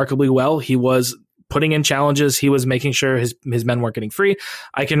up remarkably well. He was putting in challenges. He was making sure his men weren't getting free.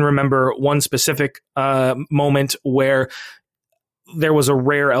 I can remember one specific moment where there was a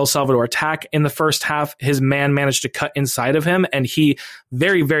rare El Salvador attack in the first half. His man managed to cut inside of him, and he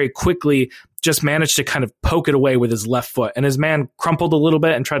very, very quickly just managed to kind of poke it away with his left foot. And his man crumpled a little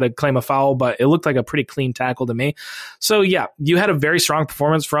bit and tried to claim a foul, but it looked like a pretty clean tackle to me. So yeah, you had a very strong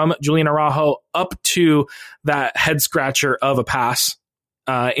performance from Julian Araujo up to that head scratcher of a pass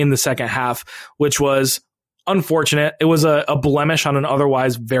in the second half, which was unfortunate. It was a blemish on an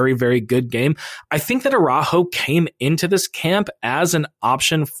otherwise very, very good game. I think that Araujo came into this camp as an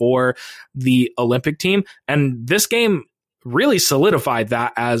option for the Olympic team. And this game really solidified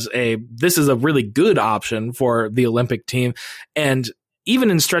that as this is a really good option for the Olympic team. And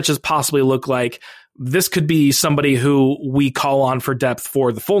even in stretches possibly look like this could be somebody who we call on for depth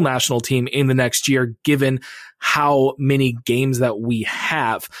for the full national team in the next year, given how many games that we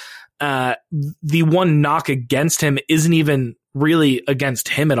have. The one knock against him isn't even really against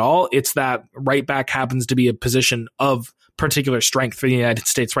him at all. It's that right back happens to be a position of particular strength for the United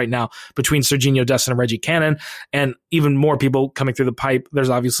States right now between Serginho Dest and Reggie Cannon, and even more people coming through the pipe. There's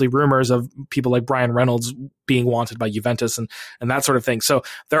obviously rumors of people like Brian Reynolds being wanted by Juventus and that sort of thing. So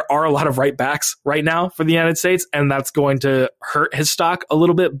there are a lot of right backs right now for the United States, and that's going to hurt his stock a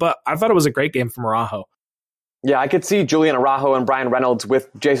little bit, but I thought it was a great game from Araujo. Yeah, I could see Julian Araujo and Brian Reynolds with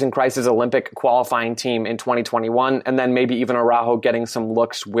Jason Kreis's Olympic qualifying team in 2021, and then maybe even Araujo getting some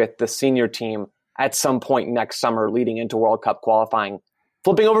looks with the senior team at some point next summer leading into World Cup qualifying.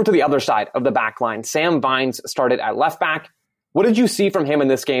 Flipping over to the other side of the back line, Sam Vines started at left back. What did you see from him in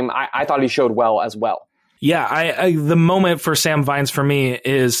this game? I thought he showed well as well. Yeah, the moment for Sam Vines for me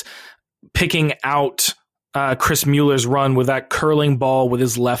is picking out Chris Mueller's run with that curling ball with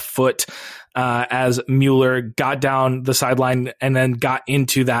his left foot as Mueller got down the sideline and then got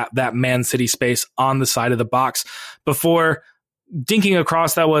into that Man City space on the side of the box before dinking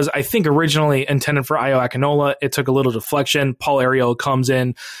across. That was, I think, originally intended for Ayo Akinola. It took a little deflection. Paul Ariel comes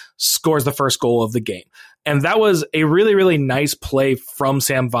in, scores the first goal of the game. And that was a really, really nice play from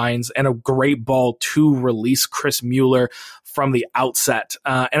Sam Vines and a great ball to release Chris Mueller from the outset.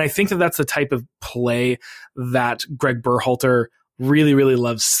 And I think that that's the type of play that Greg Berhalter really, really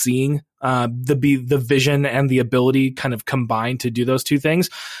loves seeing. The vision and the ability kind of combined to do those two things.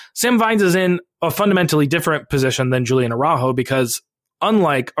 Sam Vines is in a fundamentally different position than Julian Araujo because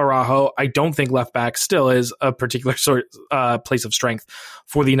unlike Araujo, I don't think left back still is a particular place of strength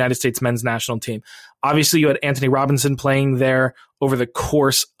for the United States men's national team. Obviously, you had Anthony Robinson playing there over the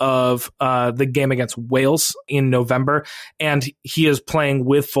course of the game against Wales in November, and he is playing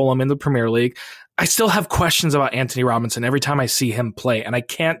with Fulham in the Premier League. I still have questions about Anthony Robinson every time I see him play, and I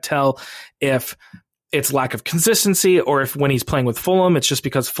can't tell if it's lack of consistency or if when he's playing with Fulham, it's just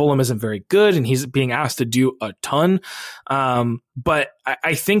because Fulham isn't very good and he's being asked to do a ton. But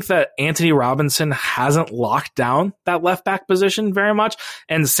I think that Anthony Robinson hasn't locked down that left back position very much.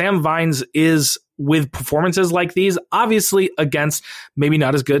 And Sam Vines is, with performances like these, obviously against maybe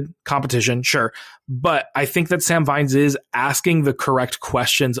not as good competition, sure. But I think that Sam Vines is asking the correct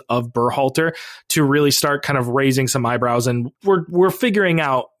questions of Berhalter to really start kind of raising some eyebrows. And we're figuring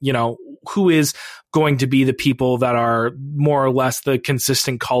out, who is going to be the people that are more or less the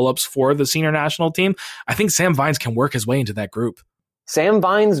consistent call-ups for the senior national team. I think Sam Vines can work his way into that group. Sam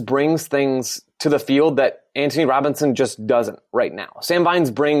Vines brings things to the field that Anthony Robinson just doesn't right now. Sam Vines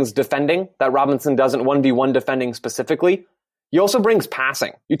brings defending that Robinson doesn't, 1v1 defending specifically. He also brings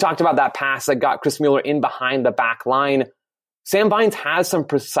passing. You talked about that pass that got Chris Mueller in behind the back line. Sam Vines has some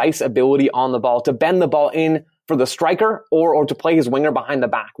precise ability on the ball to bend the ball in for the striker or to play his winger behind the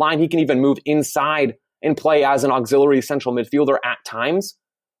back line. He can even move inside and play as an auxiliary central midfielder at times.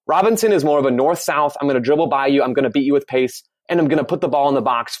 Robinson is more of a north-south, I'm going to dribble by you, I'm going to beat you with pace, and I'm going to put the ball in the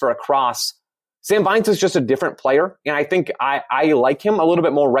box for a cross. Sam Vines is just a different player, and I think I like him a little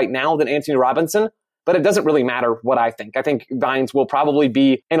bit more right now than Anthony Robinson, but it doesn't really matter what I think. I think Vines will probably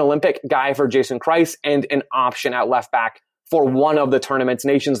be an Olympic guy for Jason Kreis and an option at left back for one of the tournaments,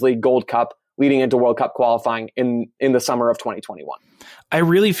 Nations League, Gold Cup, leading into World Cup qualifying in the summer of 2021. I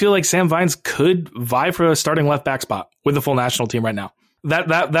really feel like Sam Vines could vie for a starting left back spot with the full national team right now.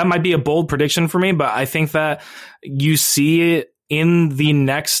 That might be a bold prediction for me, but I think that you see it in the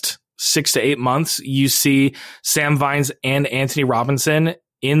next 6 to 8 months. You see Sam Vines and Anthony Robinson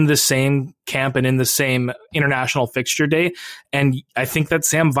in the same camp and in the same international fixture day. And I think that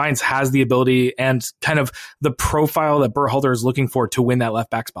Sam Vines has the ability and kind of the profile that Berhalter is looking for to win that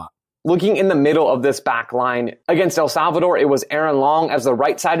left back spot. Looking in the middle of this back line, against El Salvador, it was Aaron Long as the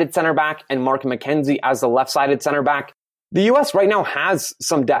right-sided center back and Mark McKenzie as the left-sided center back. The U.S. right now has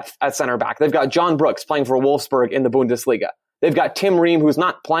some depth at center back. They've got John Brooks playing for Wolfsburg in the Bundesliga. They've got Tim Ream, who's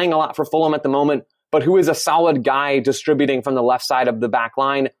not playing a lot for Fulham at the moment, but who is a solid guy distributing from the left side of the back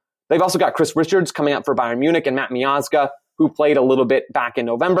line. They've also got Chris Richards coming up for Bayern Munich and Matt Miazga, who played a little bit back in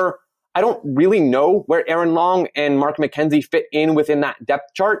November. I don't really know where Aaron Long and Mark McKenzie fit in within that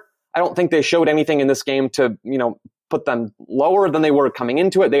depth chart. I don't think they showed anything in this game to, put them lower than they were coming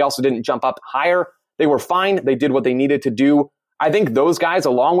into it. They also didn't jump up higher. They were fine. They did what they needed to do. I think those guys,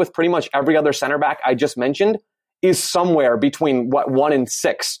 along with pretty much every other center back I just mentioned, is somewhere between 1 and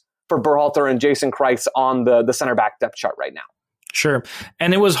 6 for Berhalter and Jason Kreis on the center back depth chart right now. Sure.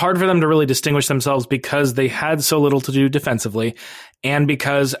 And it was hard for them to really distinguish themselves because they had so little to do defensively and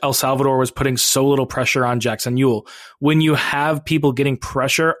because El Salvador was putting so little pressure on Jackson Yueill. When you have people getting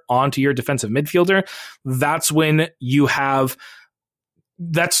pressure onto your defensive midfielder, that's when you have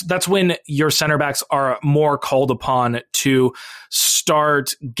that's when your center backs are more called upon to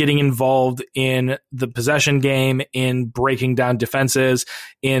start getting involved in the possession game, in breaking down defenses,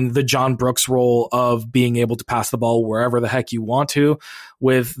 in the John Brooks role of being able to pass the ball wherever the heck you want to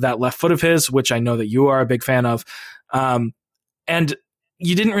with that left foot of his, which I know that you are a big fan of. And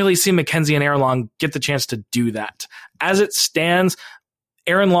you didn't really see McKenzie and Aaron Long get the chance to do that. As it stands,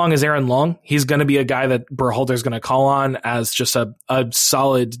 Aaron Long is Aaron Long. He's going to be a guy that Berhalter is going to call on as just a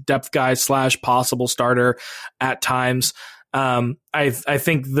solid depth guy / possible starter at times. I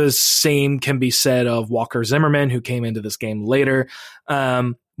think the same can be said of Walker Zimmerman, who came into this game later.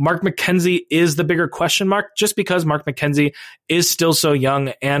 Mark McKenzie is the bigger question mark just because Mark McKenzie is still so young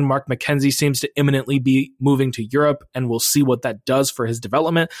and Mark McKenzie seems to imminently be moving to Europe, and we'll see what that does for his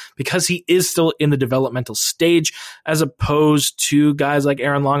development because he is still in the developmental stage as opposed to guys like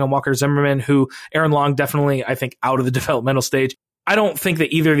Aaron Long and Walker Zimmerman, who Aaron Long definitely, I think, out of the developmental stage. I don't think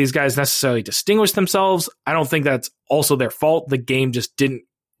that either of these guys necessarily distinguish themselves. I don't think that's also their fault. The game just didn't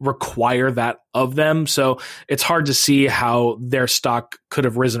require that of them. So it's hard to see how their stock could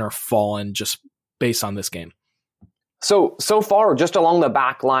have risen or fallen just based on this game. So far, just along the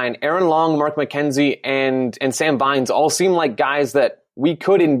back line, Aaron Long, Mark McKenzie, and Sam Vines all seem like guys that we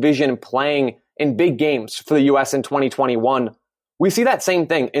could envision playing in big games for the U.S. in 2021. We see that same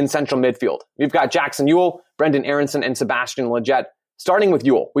thing in central midfield. We've got Jackson Yueill, Brendan Aronson, and Sebastian Lletget. Starting with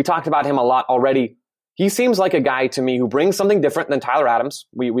Yueill, we talked about him a lot already. He seems like a guy to me who brings something different than Tyler Adams.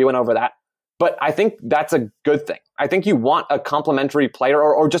 We went over that. But I think that's a good thing. I think you want a complementary player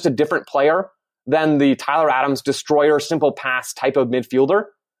or just a different player than the Tyler Adams destroyer, simple pass type of midfielder.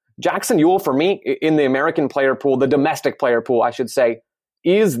 Jackson Yueill, for me, in the American player pool, the domestic player pool, I should say,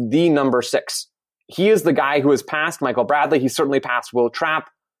 is the number 6. He is the guy who has passed Michael Bradley. He's certainly passed Will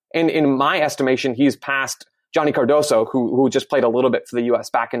Trapp. And in my estimation, he's passed Johnny Cardoso, who just played a little bit for the U.S.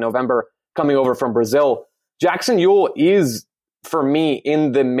 back in November, coming over from Brazil. Jackson Yueill is, for me,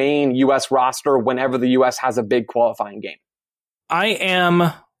 in the main U.S. roster whenever the U.S. has a big qualifying game. I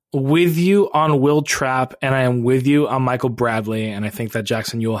am with you on Will Trapp, and I am with you on Michael Bradley, and I think that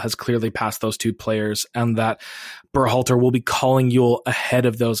Jackson Yueill has clearly passed those two players, and that Berhalter will be calling Yueill ahead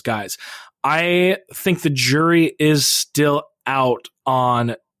of those guys. I think the jury is still out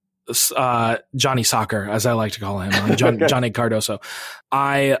on Johnny Soccer, as I like to call him, Johnny Cardoso.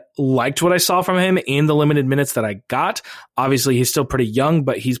 I liked what I saw from him in the limited minutes that I got. Obviously, he's still pretty young,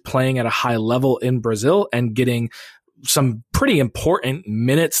 but he's playing at a high level in Brazil and getting some pretty important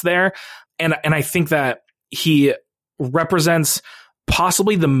minutes there. And I think that he represents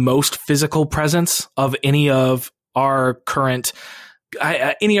possibly the most physical presence of any of our current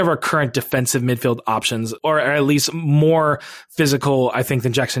defensive midfield options, or at least more physical, I think,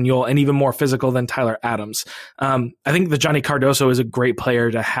 than Jackson Yueill, and even more physical than Tyler Adams. I think that Johnny Cardoso is a great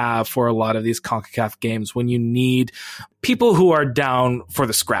player to have for a lot of these CONCACAF games when you need people who are down for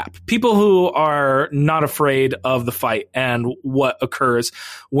the scrap, people who are not afraid of the fight and what occurs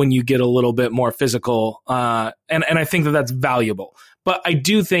when you get a little bit more physical. And I think that that's valuable. But I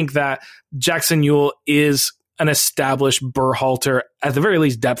do think that Jackson Yueill is an established Berhalter, at the very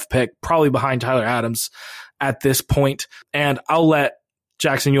least, depth pick, probably behind Tyler Adams at this point. And I'll let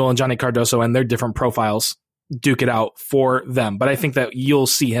Jackson Yueill and Johnny Cardoso and their different profiles duke it out for them. But I think that you'll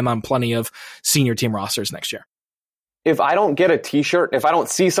see him on plenty of senior team rosters next year. If I don't get a t-shirt, if I don't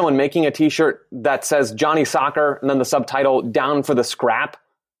see someone making a t-shirt that says Johnny Soccer and then the subtitle down for the scrap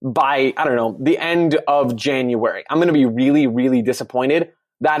by, I don't know, the end of January, I'm going to be really, really disappointed.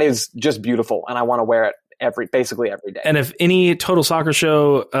 That is just beautiful. And I want to wear it basically every day. And if any Total Soccer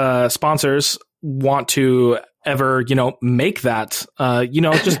Show sponsors want to ever, make that,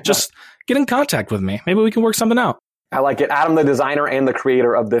 just get in contact with me. Maybe we can work something out. I like it. Adam, the designer and the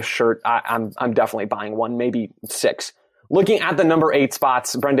creator of this shirt, I'm definitely buying one, maybe 6. Looking at the number 8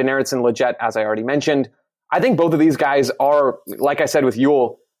 spots, Brenden Aaronson, Lletget, as I already mentioned, I think both of these guys are, like I said with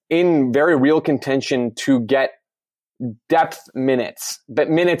Yueill, in very real contention to get depth minutes, but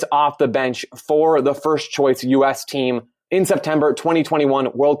minutes off the bench for the first choice U.S. team in September 2021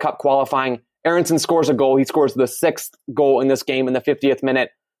 World Cup qualifying. Aaronson scores a goal. He scores the 6th goal in this game in the 50th minute.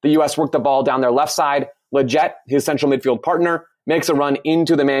 The U.S. work the ball down their left side. Lletget, his central midfield partner, makes a run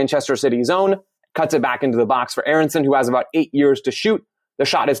into the Manchester City zone, cuts it back into the box for Aaronson, who has about 8 years to shoot. The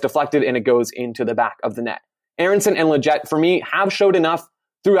shot is deflected and it goes into the back of the net. Aaronson and Lletget, for me, have showed enough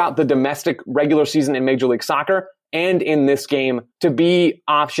throughout the domestic regular season in Major League Soccer and in this game to be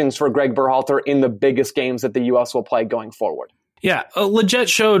options for Greg Berhalter in the biggest games that the U.S. will play going forward. Yeah, Lletget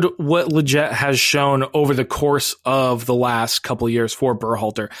showed what Lletget has shown over the course of the last couple of years for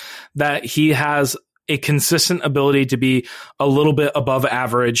Berhalter, that he has a consistent ability to be a little bit above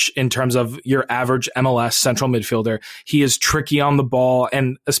average in terms of your average MLS central midfielder. He is tricky on the ball,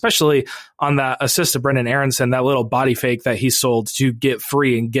 and especially on that assist to Brenden Aaronson, that little body fake that he sold to get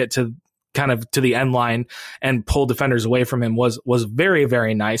free and get to kind of to the end line and pull defenders away from him was very,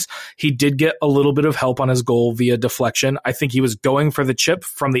 very nice. He did get a little bit of help on his goal via deflection. I think he was going for the chip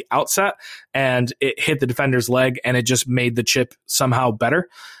from the outset and it hit the defender's leg and it just made the chip somehow better.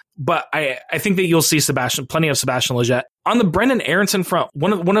 But I think that you'll see plenty of Sebastian Lletget. On the Brenden Aaronson front,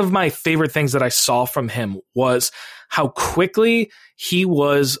 one of my favorite things that I saw from him was how quickly he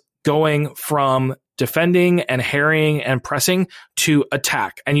was going from defending and harrying and pressing to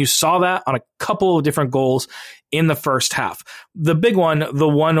attack. And you saw that on a couple of different goals in the first half. The big one, the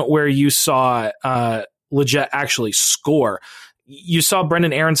one where you saw Lletget actually score, you saw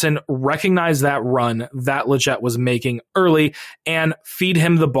Brenden Aaronson recognize that run that Lletget was making early and feed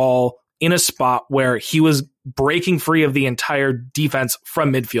him the ball in a spot where he was breaking free of the entire defense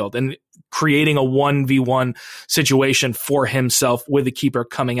from midfield and creating a 1v1 situation for himself with the keeper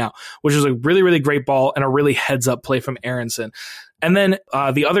coming out, which was a really, really great ball and a really heads up play from Aaronson. And then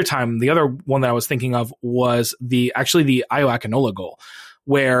the other one that I was thinking of was the Ayo Akinola goal,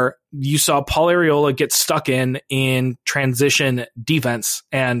 where you saw Paul Arriola get stuck in transition defense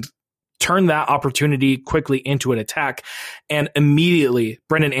and turn that opportunity quickly into an attack. And immediately,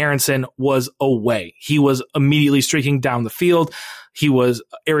 Brenden Aaronson was away. He was immediately streaking down the field.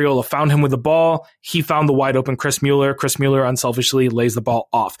 Arriola found him with the ball. He found the wide open Chris Mueller. Chris Mueller unselfishly lays the ball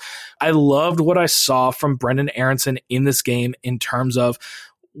off. I loved what I saw from Brenden Aaronson in this game in terms of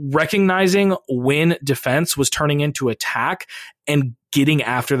recognizing when defense was turning into attack and getting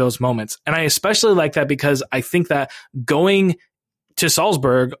after those moments. And I especially like that because I think that going to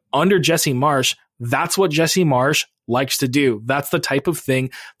Salzburg under Jesse Marsch, that's what Jesse Marsch likes to do. That's the type of thing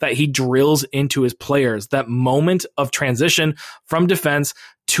that he drills into his players, that moment of transition from defense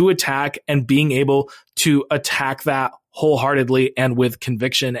to attack and being able to attack that wholeheartedly and with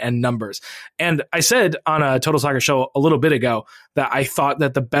conviction and numbers. And I said on a Total Soccer show a little bit ago that I thought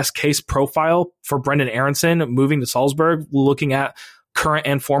that the best case profile for Brenden Aaronson moving to Salzburg, looking at current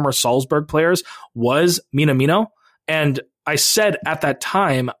and former Salzburg players, was Minamino. And I said at that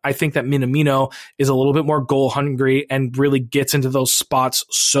time, I think that Minamino is a little bit more goal hungry and really gets into those spots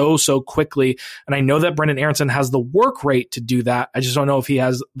so quickly. And I know that Brenden Aaronson has the work rate to do that. I just don't know if he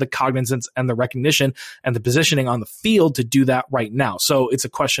has the cognizance and the recognition and the positioning on the field to do that right now. So it's a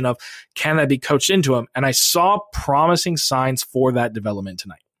question of, can that be coached into him? And I saw promising signs for that development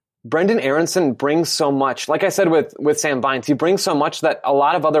tonight. Brenden Aaronson brings so much. Like I said with Sam Vines, he brings so much that a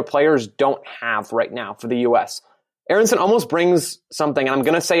lot of other players don't have right now for the U.S. Aaronson almost brings something, and I'm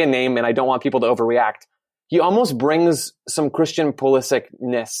going to say a name, and I don't want people to overreact. He almost brings some Christian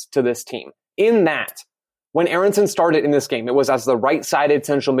Pulisic-ness to this team. In that, when Aaronson started in this game, it was as the right-sided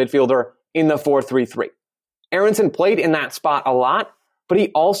central midfielder in the 4-3-3. Aaronson played in that spot a lot, but he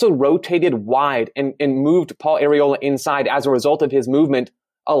also rotated wide and moved Paul Arriola inside as a result of his movement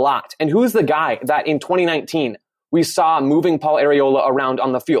a lot. And who's the guy that in 2019 we saw moving Paul Arriola around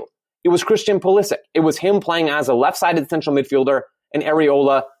on the field? It was Christian Pulisic. It was him playing as a left-sided central midfielder and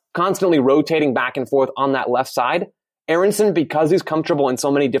Arriola constantly rotating back and forth on that left side. Aaronson, because he's comfortable in so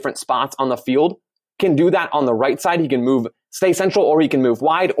many different spots on the field, can do that on the right side. He can move, stay central, or he can move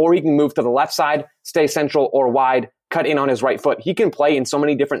wide, or he can move to the left side, stay central or wide, cut in on his right foot. He can play in so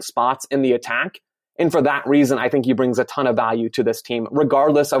many different spots in the attack. And for that reason, I think he brings a ton of value to this team,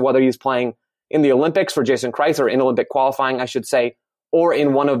 regardless of whether he's playing in the Olympics for Jason Kreis, or in Olympic qualifying, I should say, or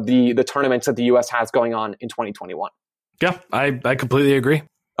in one of the tournaments that the U.S. has going on in 2021. Yeah, I completely agree.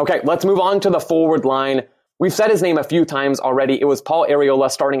 Okay, let's move on to the forward line. We've said his name a few times already. It was Paul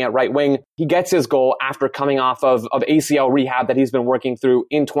Arriola starting at right wing. He gets his goal after coming off of ACL rehab that he's been working through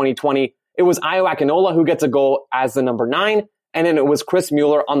in 2020. It was Ayo Akinola who gets a goal as the number 9. And then it was Chris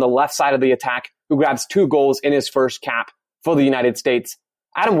Mueller on the left side of the attack who grabs 2 goals in his first cap for the United States.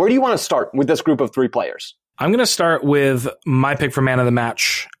 Adam, where do you want to start with this group of 3 players? I'm going to start with my pick for man of the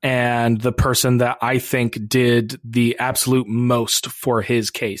match and the person that I think did the absolute most for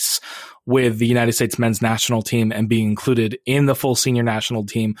his case with the United States men's national team and being included in the full senior national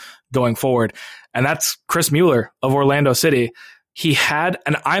team going forward. And that's Chris Mueller of Orlando City. He had,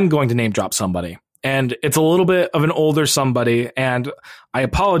 and I'm going to name drop somebody, and it's a little bit of an older somebody, and I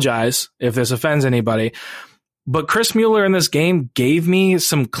apologize if this offends anybody, but Chris Mueller in this game gave me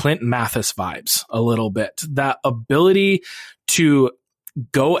some Clint Mathis vibes a little bit. That ability to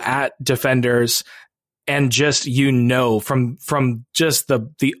go at defenders and just, from just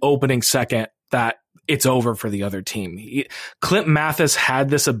the opening second that it's over for the other team. Clint Mathis had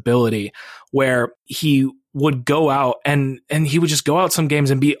this ability where he would go out and he would just go out some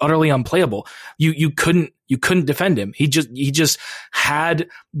games and be utterly unplayable. You couldn't defend him. He just had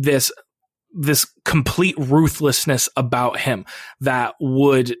this complete ruthlessness about him that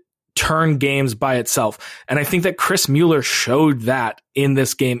would turn games by itself. And I think that Chris Mueller showed that in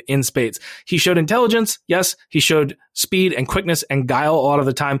this game in spades. He showed intelligence. Yes, he showed speed and quickness and guile a lot of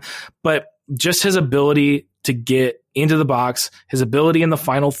the time, but just his ability to get into the box, his ability in the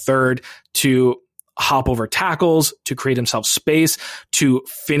final third to hop over tackles, to create himself space, to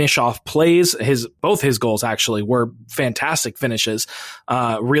finish off plays. Both his goals actually were fantastic finishes,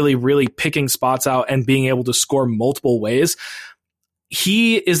 really, really picking spots out and being able to score multiple ways.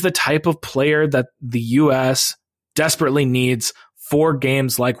 He is the type of player that the U.S. desperately needs for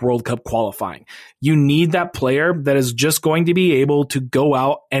games like World Cup qualifying. You need that player that is just going to be able to go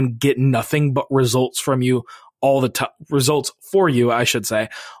out and get nothing but results from you all the time, results for you, I should say,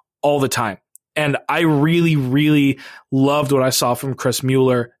 all the time. And I really, really loved what I saw from Chris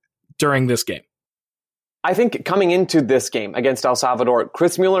Mueller during this game. I think coming into this game against El Salvador,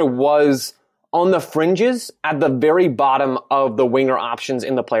 Chris Mueller was on the fringes at the very bottom of the winger options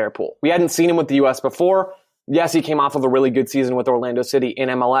in the player pool. We hadn't seen him with the U.S. before. Yes, he came off of a really good season with Orlando City in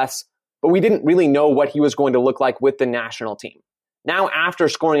MLS, but we didn't really know what he was going to look like with the national team. now after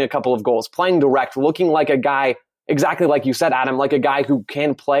scoring a couple of goals, playing direct, looking like a guy, exactly like you said, Adam, like a guy who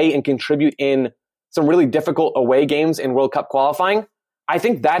can play and contribute in some really difficult away games in World Cup qualifying, I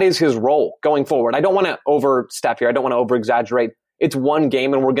think that is his role going forward. I don't want to overstep here. I don't want to over-exaggerate. It's one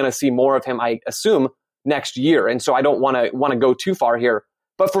game, and we're going to see more of him, I assume, next year. And so I don't want to go too far here.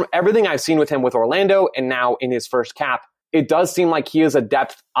 But from everything I've seen with him with Orlando and now in his first cap, it does seem like he is a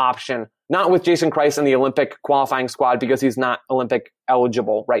depth option, not with Jason Kreis in the Olympic qualifying squad because he's not Olympic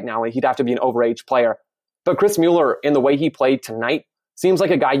eligible right now. He'd have to be an overage player. But Chris Mueller, in the way he played tonight, seems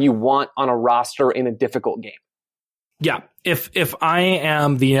like a guy you want on a roster in a difficult game. Yeah, if I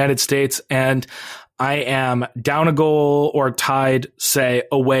am the United States and I am down a goal or tied, say,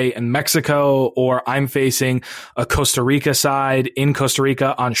 away in Mexico, or I'm facing a Costa Rica side in Costa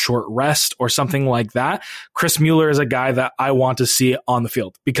Rica on short rest or something like that, Chris Mueller is a guy that I want to see on the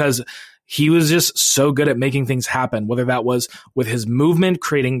field because he was just so good at making things happen, whether that was with his movement,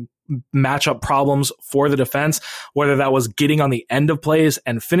 creating matchup problems for the defense, whether that was getting on the end of plays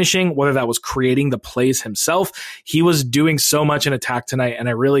and finishing, whether that was creating the plays himself. He was doing so much in attack tonight, and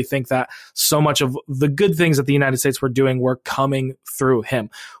I really think that so much of the good things that the United States were doing were coming through him,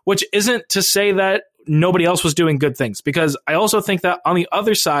 which isn't to say that nobody else was doing good things, because I also think that on the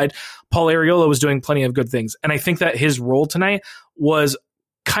other side, Paul Arriola was doing plenty of good things, and I think that his role tonight was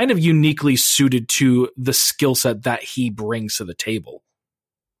kind of uniquely suited to the skill set that he brings to the table.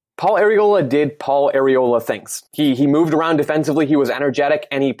 Paul Arriola did Paul Arriola things. He moved around defensively, he was energetic,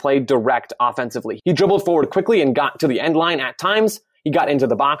 and he played direct offensively. He dribbled forward quickly and got to the end line at times. He got into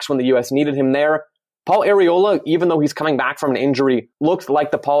the box when the U.S. needed him there. Paul Arriola, even though he's coming back from an injury, looked like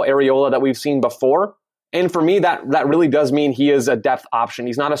the Paul Arriola that we've seen before. And for me, that really does mean he is a depth option.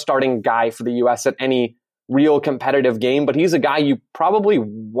 He's not a starting guy for the U.S. at any real competitive game, but he's a guy you probably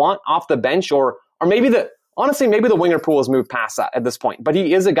want off the bench, or maybe honestly, maybe the winger pool has moved past that at this point. But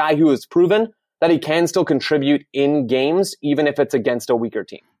he is a guy who has proven that he can still contribute in games, even if it's against a weaker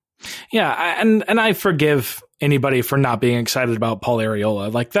team. Yeah, and I forgive anybody for not being excited about Paul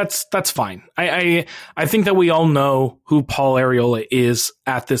Arriola. Like, that's fine. I think that we all know who Paul Arriola is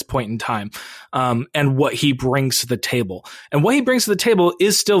at this point in time, and what he brings to the table. And what he brings to the table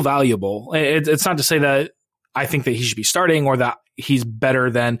is still valuable. It's not to say that I think that he should be starting or that he's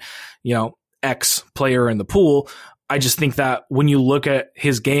better than, X player in the pool. I just think that when you look at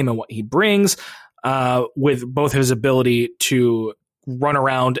his game and what he brings, with both his ability to run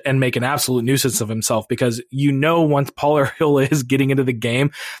around and make an absolute nuisance of himself, because once Paul Arriola is getting into the game,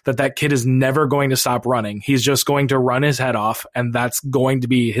 that kid is never going to stop running. He's just going to run his head off, and that's going to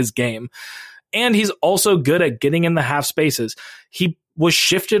be his game. And he's also good at getting in the half spaces. He was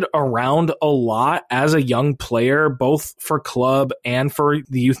shifted around a lot as a young player, both for club and for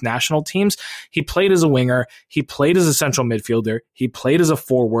the youth national teams. He played as a winger. He played as a central midfielder. He played as a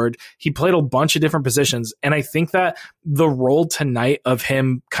forward. He played a bunch of different positions. And I think that the role tonight of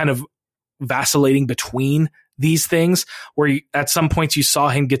him kind of vacillating between these things, where at some points you saw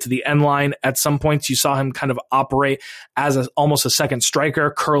him get to the end line, at some points you saw him kind of operate as almost a second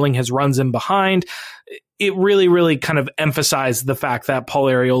striker, curling his runs in behind. It really, really kind of emphasized the fact that Paul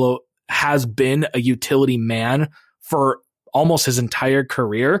Arriola has been a utility man for almost his entire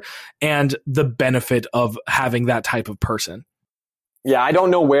career, and the benefit of having that type of person. Yeah, I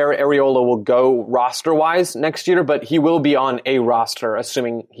don't know where Arriola will go roster-wise next year, but he will be on a roster,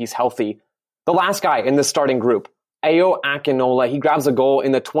 assuming he's healthy. The last guy in the starting group, Ayo Akinola, he grabs a goal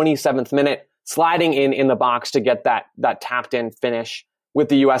in the 27th minute, sliding in the box to get that tapped-in finish with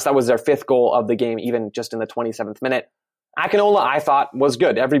the U.S. That was their 5th goal of the game, even just in the 27th minute. Akinola, I thought, was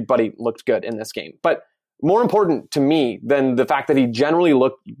good. Everybody looked good in this game. But more important to me than the fact that he generally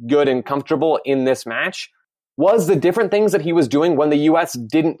looked good and comfortable in this match was the different things that he was doing when the U.S.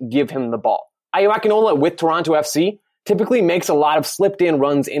 didn't give him the ball. Ayo Akinola with Toronto FC typically makes a lot of slipped-in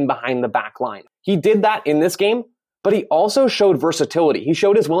runs in behind the back line. He did that in this game, but he also showed versatility. He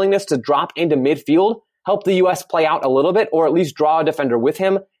showed his willingness to drop into midfield, help the U.S. play out a little bit, or at least draw a defender with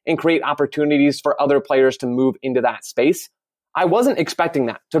him and create opportunities for other players to move into that space. I wasn't expecting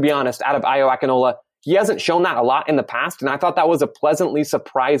that, to be honest, out of Ayo Akinola. He hasn't shown that a lot in the past, and I thought that was a pleasantly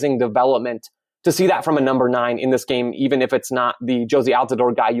surprising development to see that from a number 9 in this game, even if it's not the Jozy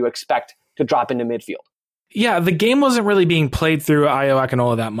Altidore guy you expect to drop into midfield. Yeah, the game wasn't really being played through Ayo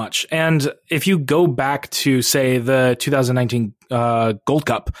Akinola that much. And if you go back to, say, the 2019 Gold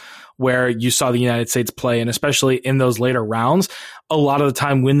Cup, where you saw the United States play, and especially in those later rounds, a lot of the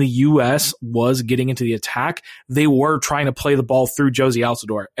time when the U.S. was getting into the attack, they were trying to play the ball through Jozy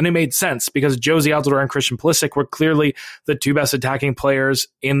Altidore. And it made sense because Jozy Altidore and Christian Pulisic were clearly the two best attacking players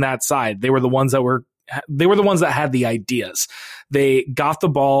in that side. They were the ones that had the ideas. They got the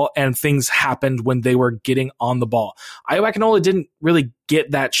ball and things happened when they were getting on the ball. Ayo Akinola didn't really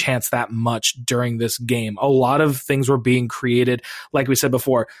get that chance that much during this game. A lot of things were being created, like we said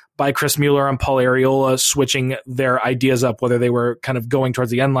before, by Chris Mueller and Paul Arriola switching their ideas up, whether they were kind of going towards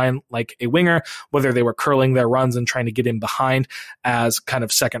the end line like a winger, whether they were curling their runs and trying to get in behind as kind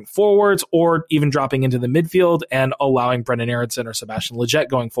of second forwards, or even dropping into the midfield and allowing Brenden Aaronson or Sebastian Lletget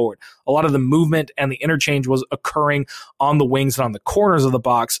going forward. A lot of the movement and the interchange was occurring on the wings and on the corners of the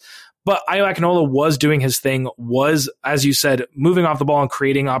box. But Ayo Akinola was doing his thing, was, as you said, moving off the ball and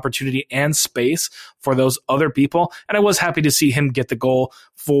creating opportunity and space for those other people. And I was happy to see him get the goal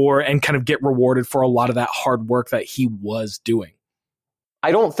for and kind of get rewarded for a lot of that hard work that he was doing.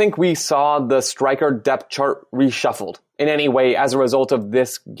 I don't think we saw the striker depth chart reshuffled in any way as a result of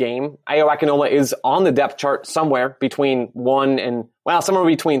this game. Ayo Akinola is on the depth chart somewhere between somewhere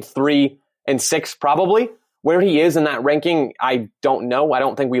between 3 and 6 probably. Where he is in that ranking, I don't know. I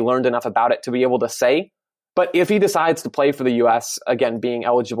don't think we learned enough about it to be able to say. But if he decides to play for the U.S., again, being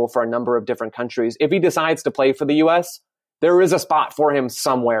eligible for a number of different countries, if he decides to play for the U.S., there is a spot for him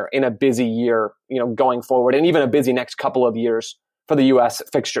somewhere in a busy year, going forward, and even a busy next couple of years for the U.S.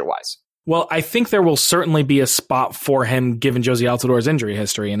 fixture-wise. Well, I think there will certainly be a spot for him given Jozy Altidor's injury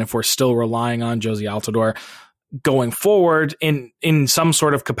history. And if we're still relying on Jozy Altidor going forward in some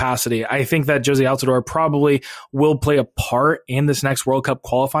sort of capacity, I think that Jozy Altidor probably will play a part in this next World Cup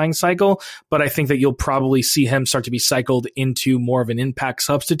qualifying cycle, but I think that you'll probably see him start to be cycled into more of an impact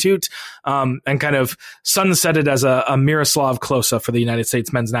substitute, and kind of sunsetted as a Miroslav Klose for the United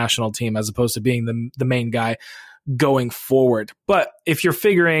States men's national team, as opposed to being the main guy going forward. But if you're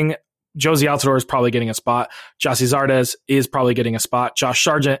figuring Jozy Altidor is probably getting a spot, Gyasi Zardes is probably getting a spot, Josh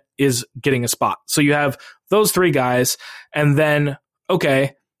Sargent is getting a spot. So you have those 3 guys, and then,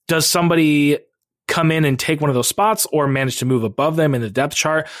 okay, does somebody come in and take one of those spots or manage to move above them in the depth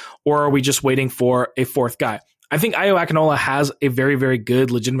chart, or are we just waiting for a 4th guy? I think Ayo Akinola has a very, very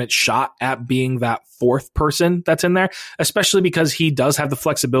good legitimate shot at being that 4th person that's in there, especially because he does have the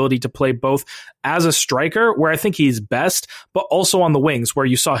flexibility to play both as a striker, where I think he's best, but also on the wings, where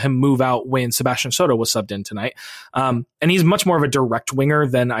you saw him move out when Sebastian Soto was subbed in tonight. And he's much more of a direct winger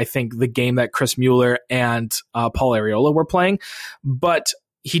than I think the game that Chris Mueller and Paul Arriola were playing. But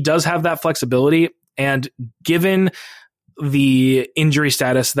he does have that flexibility, and given the injury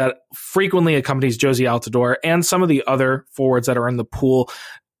status that frequently accompanies Jozy Altidor and some of the other forwards that are in the pool,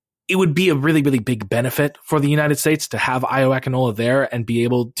 it would be a really, really big benefit for the United States to have Ayo Akinola there and be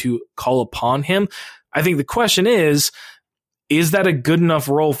able to call upon him. I think the question is that a good enough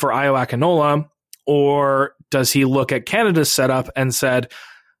role for Ayo Akinola, or does he look at Canada's setup and said,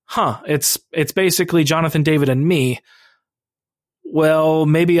 it's basically Jonathan David and me. Well,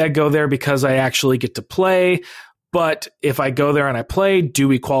 maybe I go there because I actually get to play. But if I go there and I play, do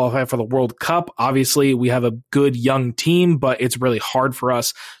we qualify for the World Cup? Obviously, we have a good young team, but it's really hard for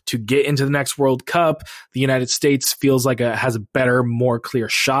us to get into the next World Cup. The United States feels like it has a better, more clear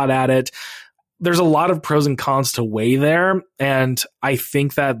shot at it. There's a lot of pros and cons to weigh there. And I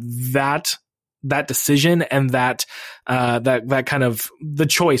think that decision and that kind of the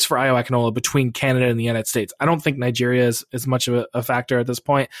choice for Ayo Akinola between Canada and the United States. I don't think Nigeria is as much of a factor at this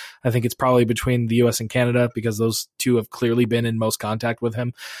point. I think it's probably between the US and Canada, because those two have clearly been in most contact with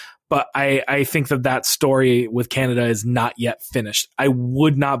him. But I think that story with Canada is not yet finished. I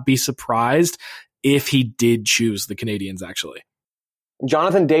would not be surprised if he did choose the Canadians, actually.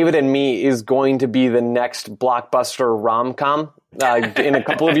 Jonathan David and Me is going to be the next blockbuster rom-com in a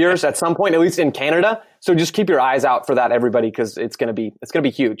couple of years at some point, at least in Canada. So just keep your eyes out for that, everybody, because it's going to be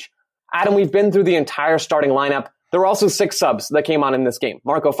huge. Adam, we've been through the entire starting lineup. There were also 6 subs that came on in this game.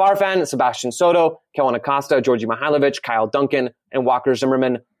 Marco Farfan, Sebastian Soto, Kellyn Acosta, Djordje Mihailovic, Kyle Duncan, and Walker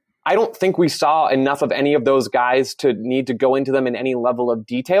Zimmerman. I don't think we saw enough of any of those guys to need to go into them in any level of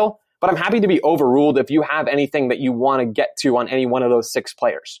detail. But I'm happy to be overruled if you have anything that you want to get to on any one of those 6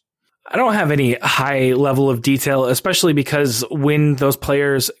 players. I don't have any high level of detail, especially because when those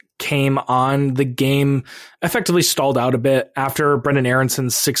players came on, the game effectively stalled out a bit after Brenden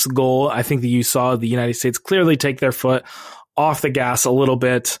Aaronson's 6th goal. I think that you saw the United States clearly take their foot off the gas a little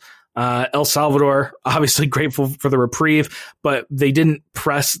bit. El Salvador, obviously grateful for the reprieve, but they didn't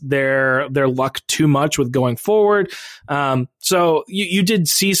press their luck too much with going forward. So you did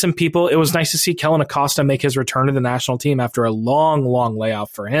see some people. It was nice to see Kellyn Acosta make his return to the national team after a long, long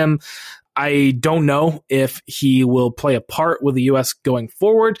layoff for him. I don't know if he will play a part with the U.S. going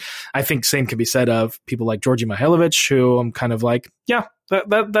forward. I think same can be said of people like Djordje Mihailovic, who I'm kind of like, yeah,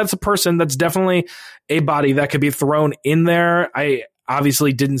 that's a person that's definitely a body that could be thrown in there. I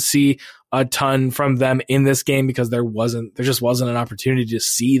obviously didn't see a ton from them in this game because there just wasn't an opportunity to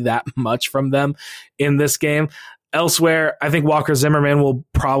see that much from them in this game. Elsewhere, I think Walker Zimmerman will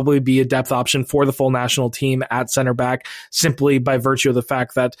probably be a depth option for the full national team at center back, simply by virtue of the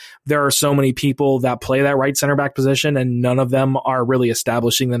fact that there are so many people that play that right center back position and none of them are really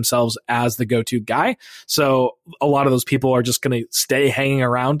establishing themselves as the go-to guy. So a lot of those people are just going to stay hanging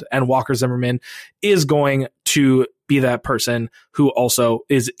around, and Walker Zimmerman is going to be that person who also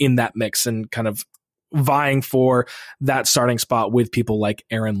is in that mix and kind of vying for that starting spot with people like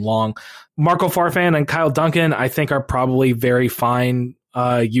Aaron Long. Marco Farfan and Kyle Duncan, I think, are probably very fine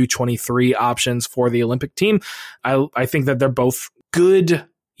U23 options for the Olympic team. I think that they're both good,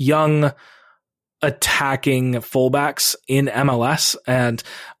 young, attacking fullbacks in MLS, and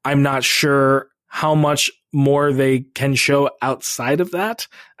I'm not sure how much more they can show outside of that,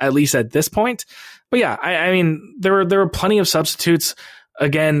 at least at this point. But yeah, I mean, there were plenty of substitutes.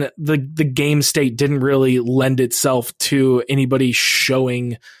 Again, the game state didn't really lend itself to anybody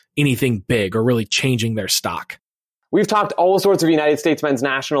showing anything big or really changing their stock. We've talked all sorts of United States men's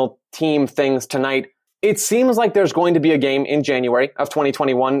national team things tonight. It seems like there's going to be a game in January of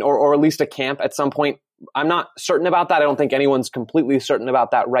 2021, or at least a camp at some point. I'm not certain about that. I don't think anyone's completely certain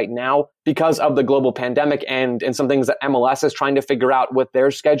about that right now because of the global pandemic and some things that MLS is trying to figure out with their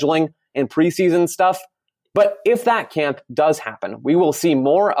scheduling and preseason stuff. But if that camp does happen, we will see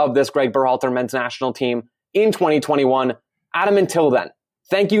more of this Greg Berhalter men's national team in 2021. Adam, until then,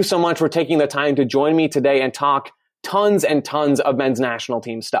 thank you so much for taking the time to join me today and talk tons and tons of men's national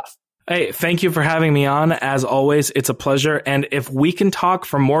team stuff. Hey, thank you for having me on. As always, it's a pleasure. And if we can talk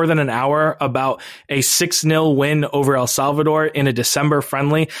for more than an hour about a 6-0 win over El Salvador in a December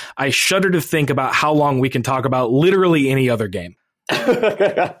friendly, I shudder to think about how long we can talk about literally any other game.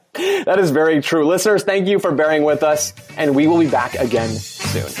 That is very true. Listeners, thank you for bearing with us, and we will be back again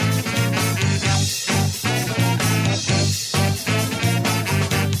soon.